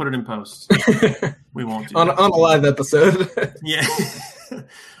post. We won't do on a live episode. Yeah.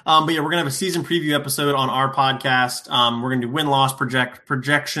 But yeah, we're going to have a season preview episode on our podcast. We're going to do win-loss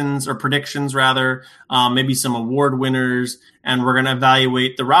predictions, maybe some award winners, and we're going to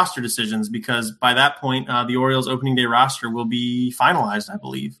evaluate the roster decisions because by that point, the Orioles opening day roster will be finalized, I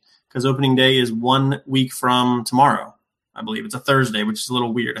believe, because opening day is 1 week from tomorrow. I believe it's a Thursday, which is a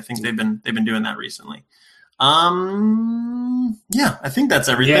little weird. I think they've been doing that recently. Yeah, I think that's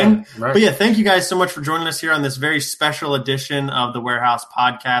everything. Yeah, right. But yeah, thank you guys so much for joining us here on this very special edition of the Warehouse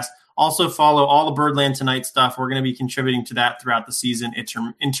Podcast. Also follow all the Birdland Tonight stuff. We're going to be contributing to that throughout the season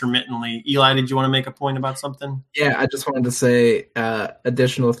intermittently. Eli, did you want to make a point about something? Yeah, I just wanted to say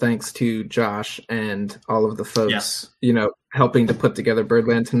additional thanks to Josh and all of the folks, helping to put together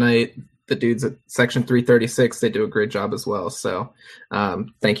Birdland Tonight. The dudes at Section 336, they do a great job as well. So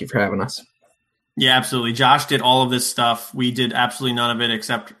thank you for having us. Yeah, absolutely. Josh did all of this stuff. We did absolutely none of it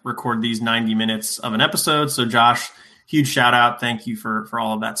except record these 90 minutes of an episode. So Josh, huge shout out. Thank you for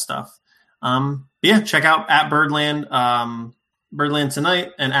all of that stuff. Yeah, check out at Birdland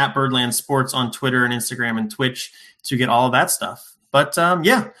Tonight and at Birdland Sports on Twitter and Instagram and Twitch to get all of that stuff. But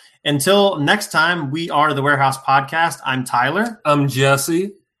yeah, until next time, we are the Warehouse Podcast. I'm Tyler. I'm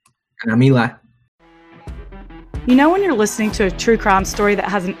Jesse. And I'm Eli. You know when you're listening to a true crime story that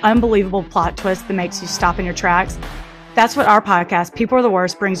has an unbelievable plot twist that makes you stop in your tracks? That's what our podcast, People Are the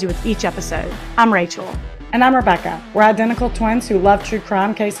Worst, brings you with each episode. I'm Rachel. And I'm Rebecca. We're identical twins who love true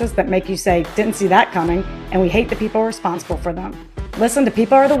crime cases that make you say, didn't see that coming, and we hate the people responsible for them. Listen to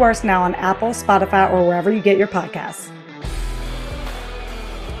People Are the Worst now on Apple, Spotify, or wherever you get your podcasts.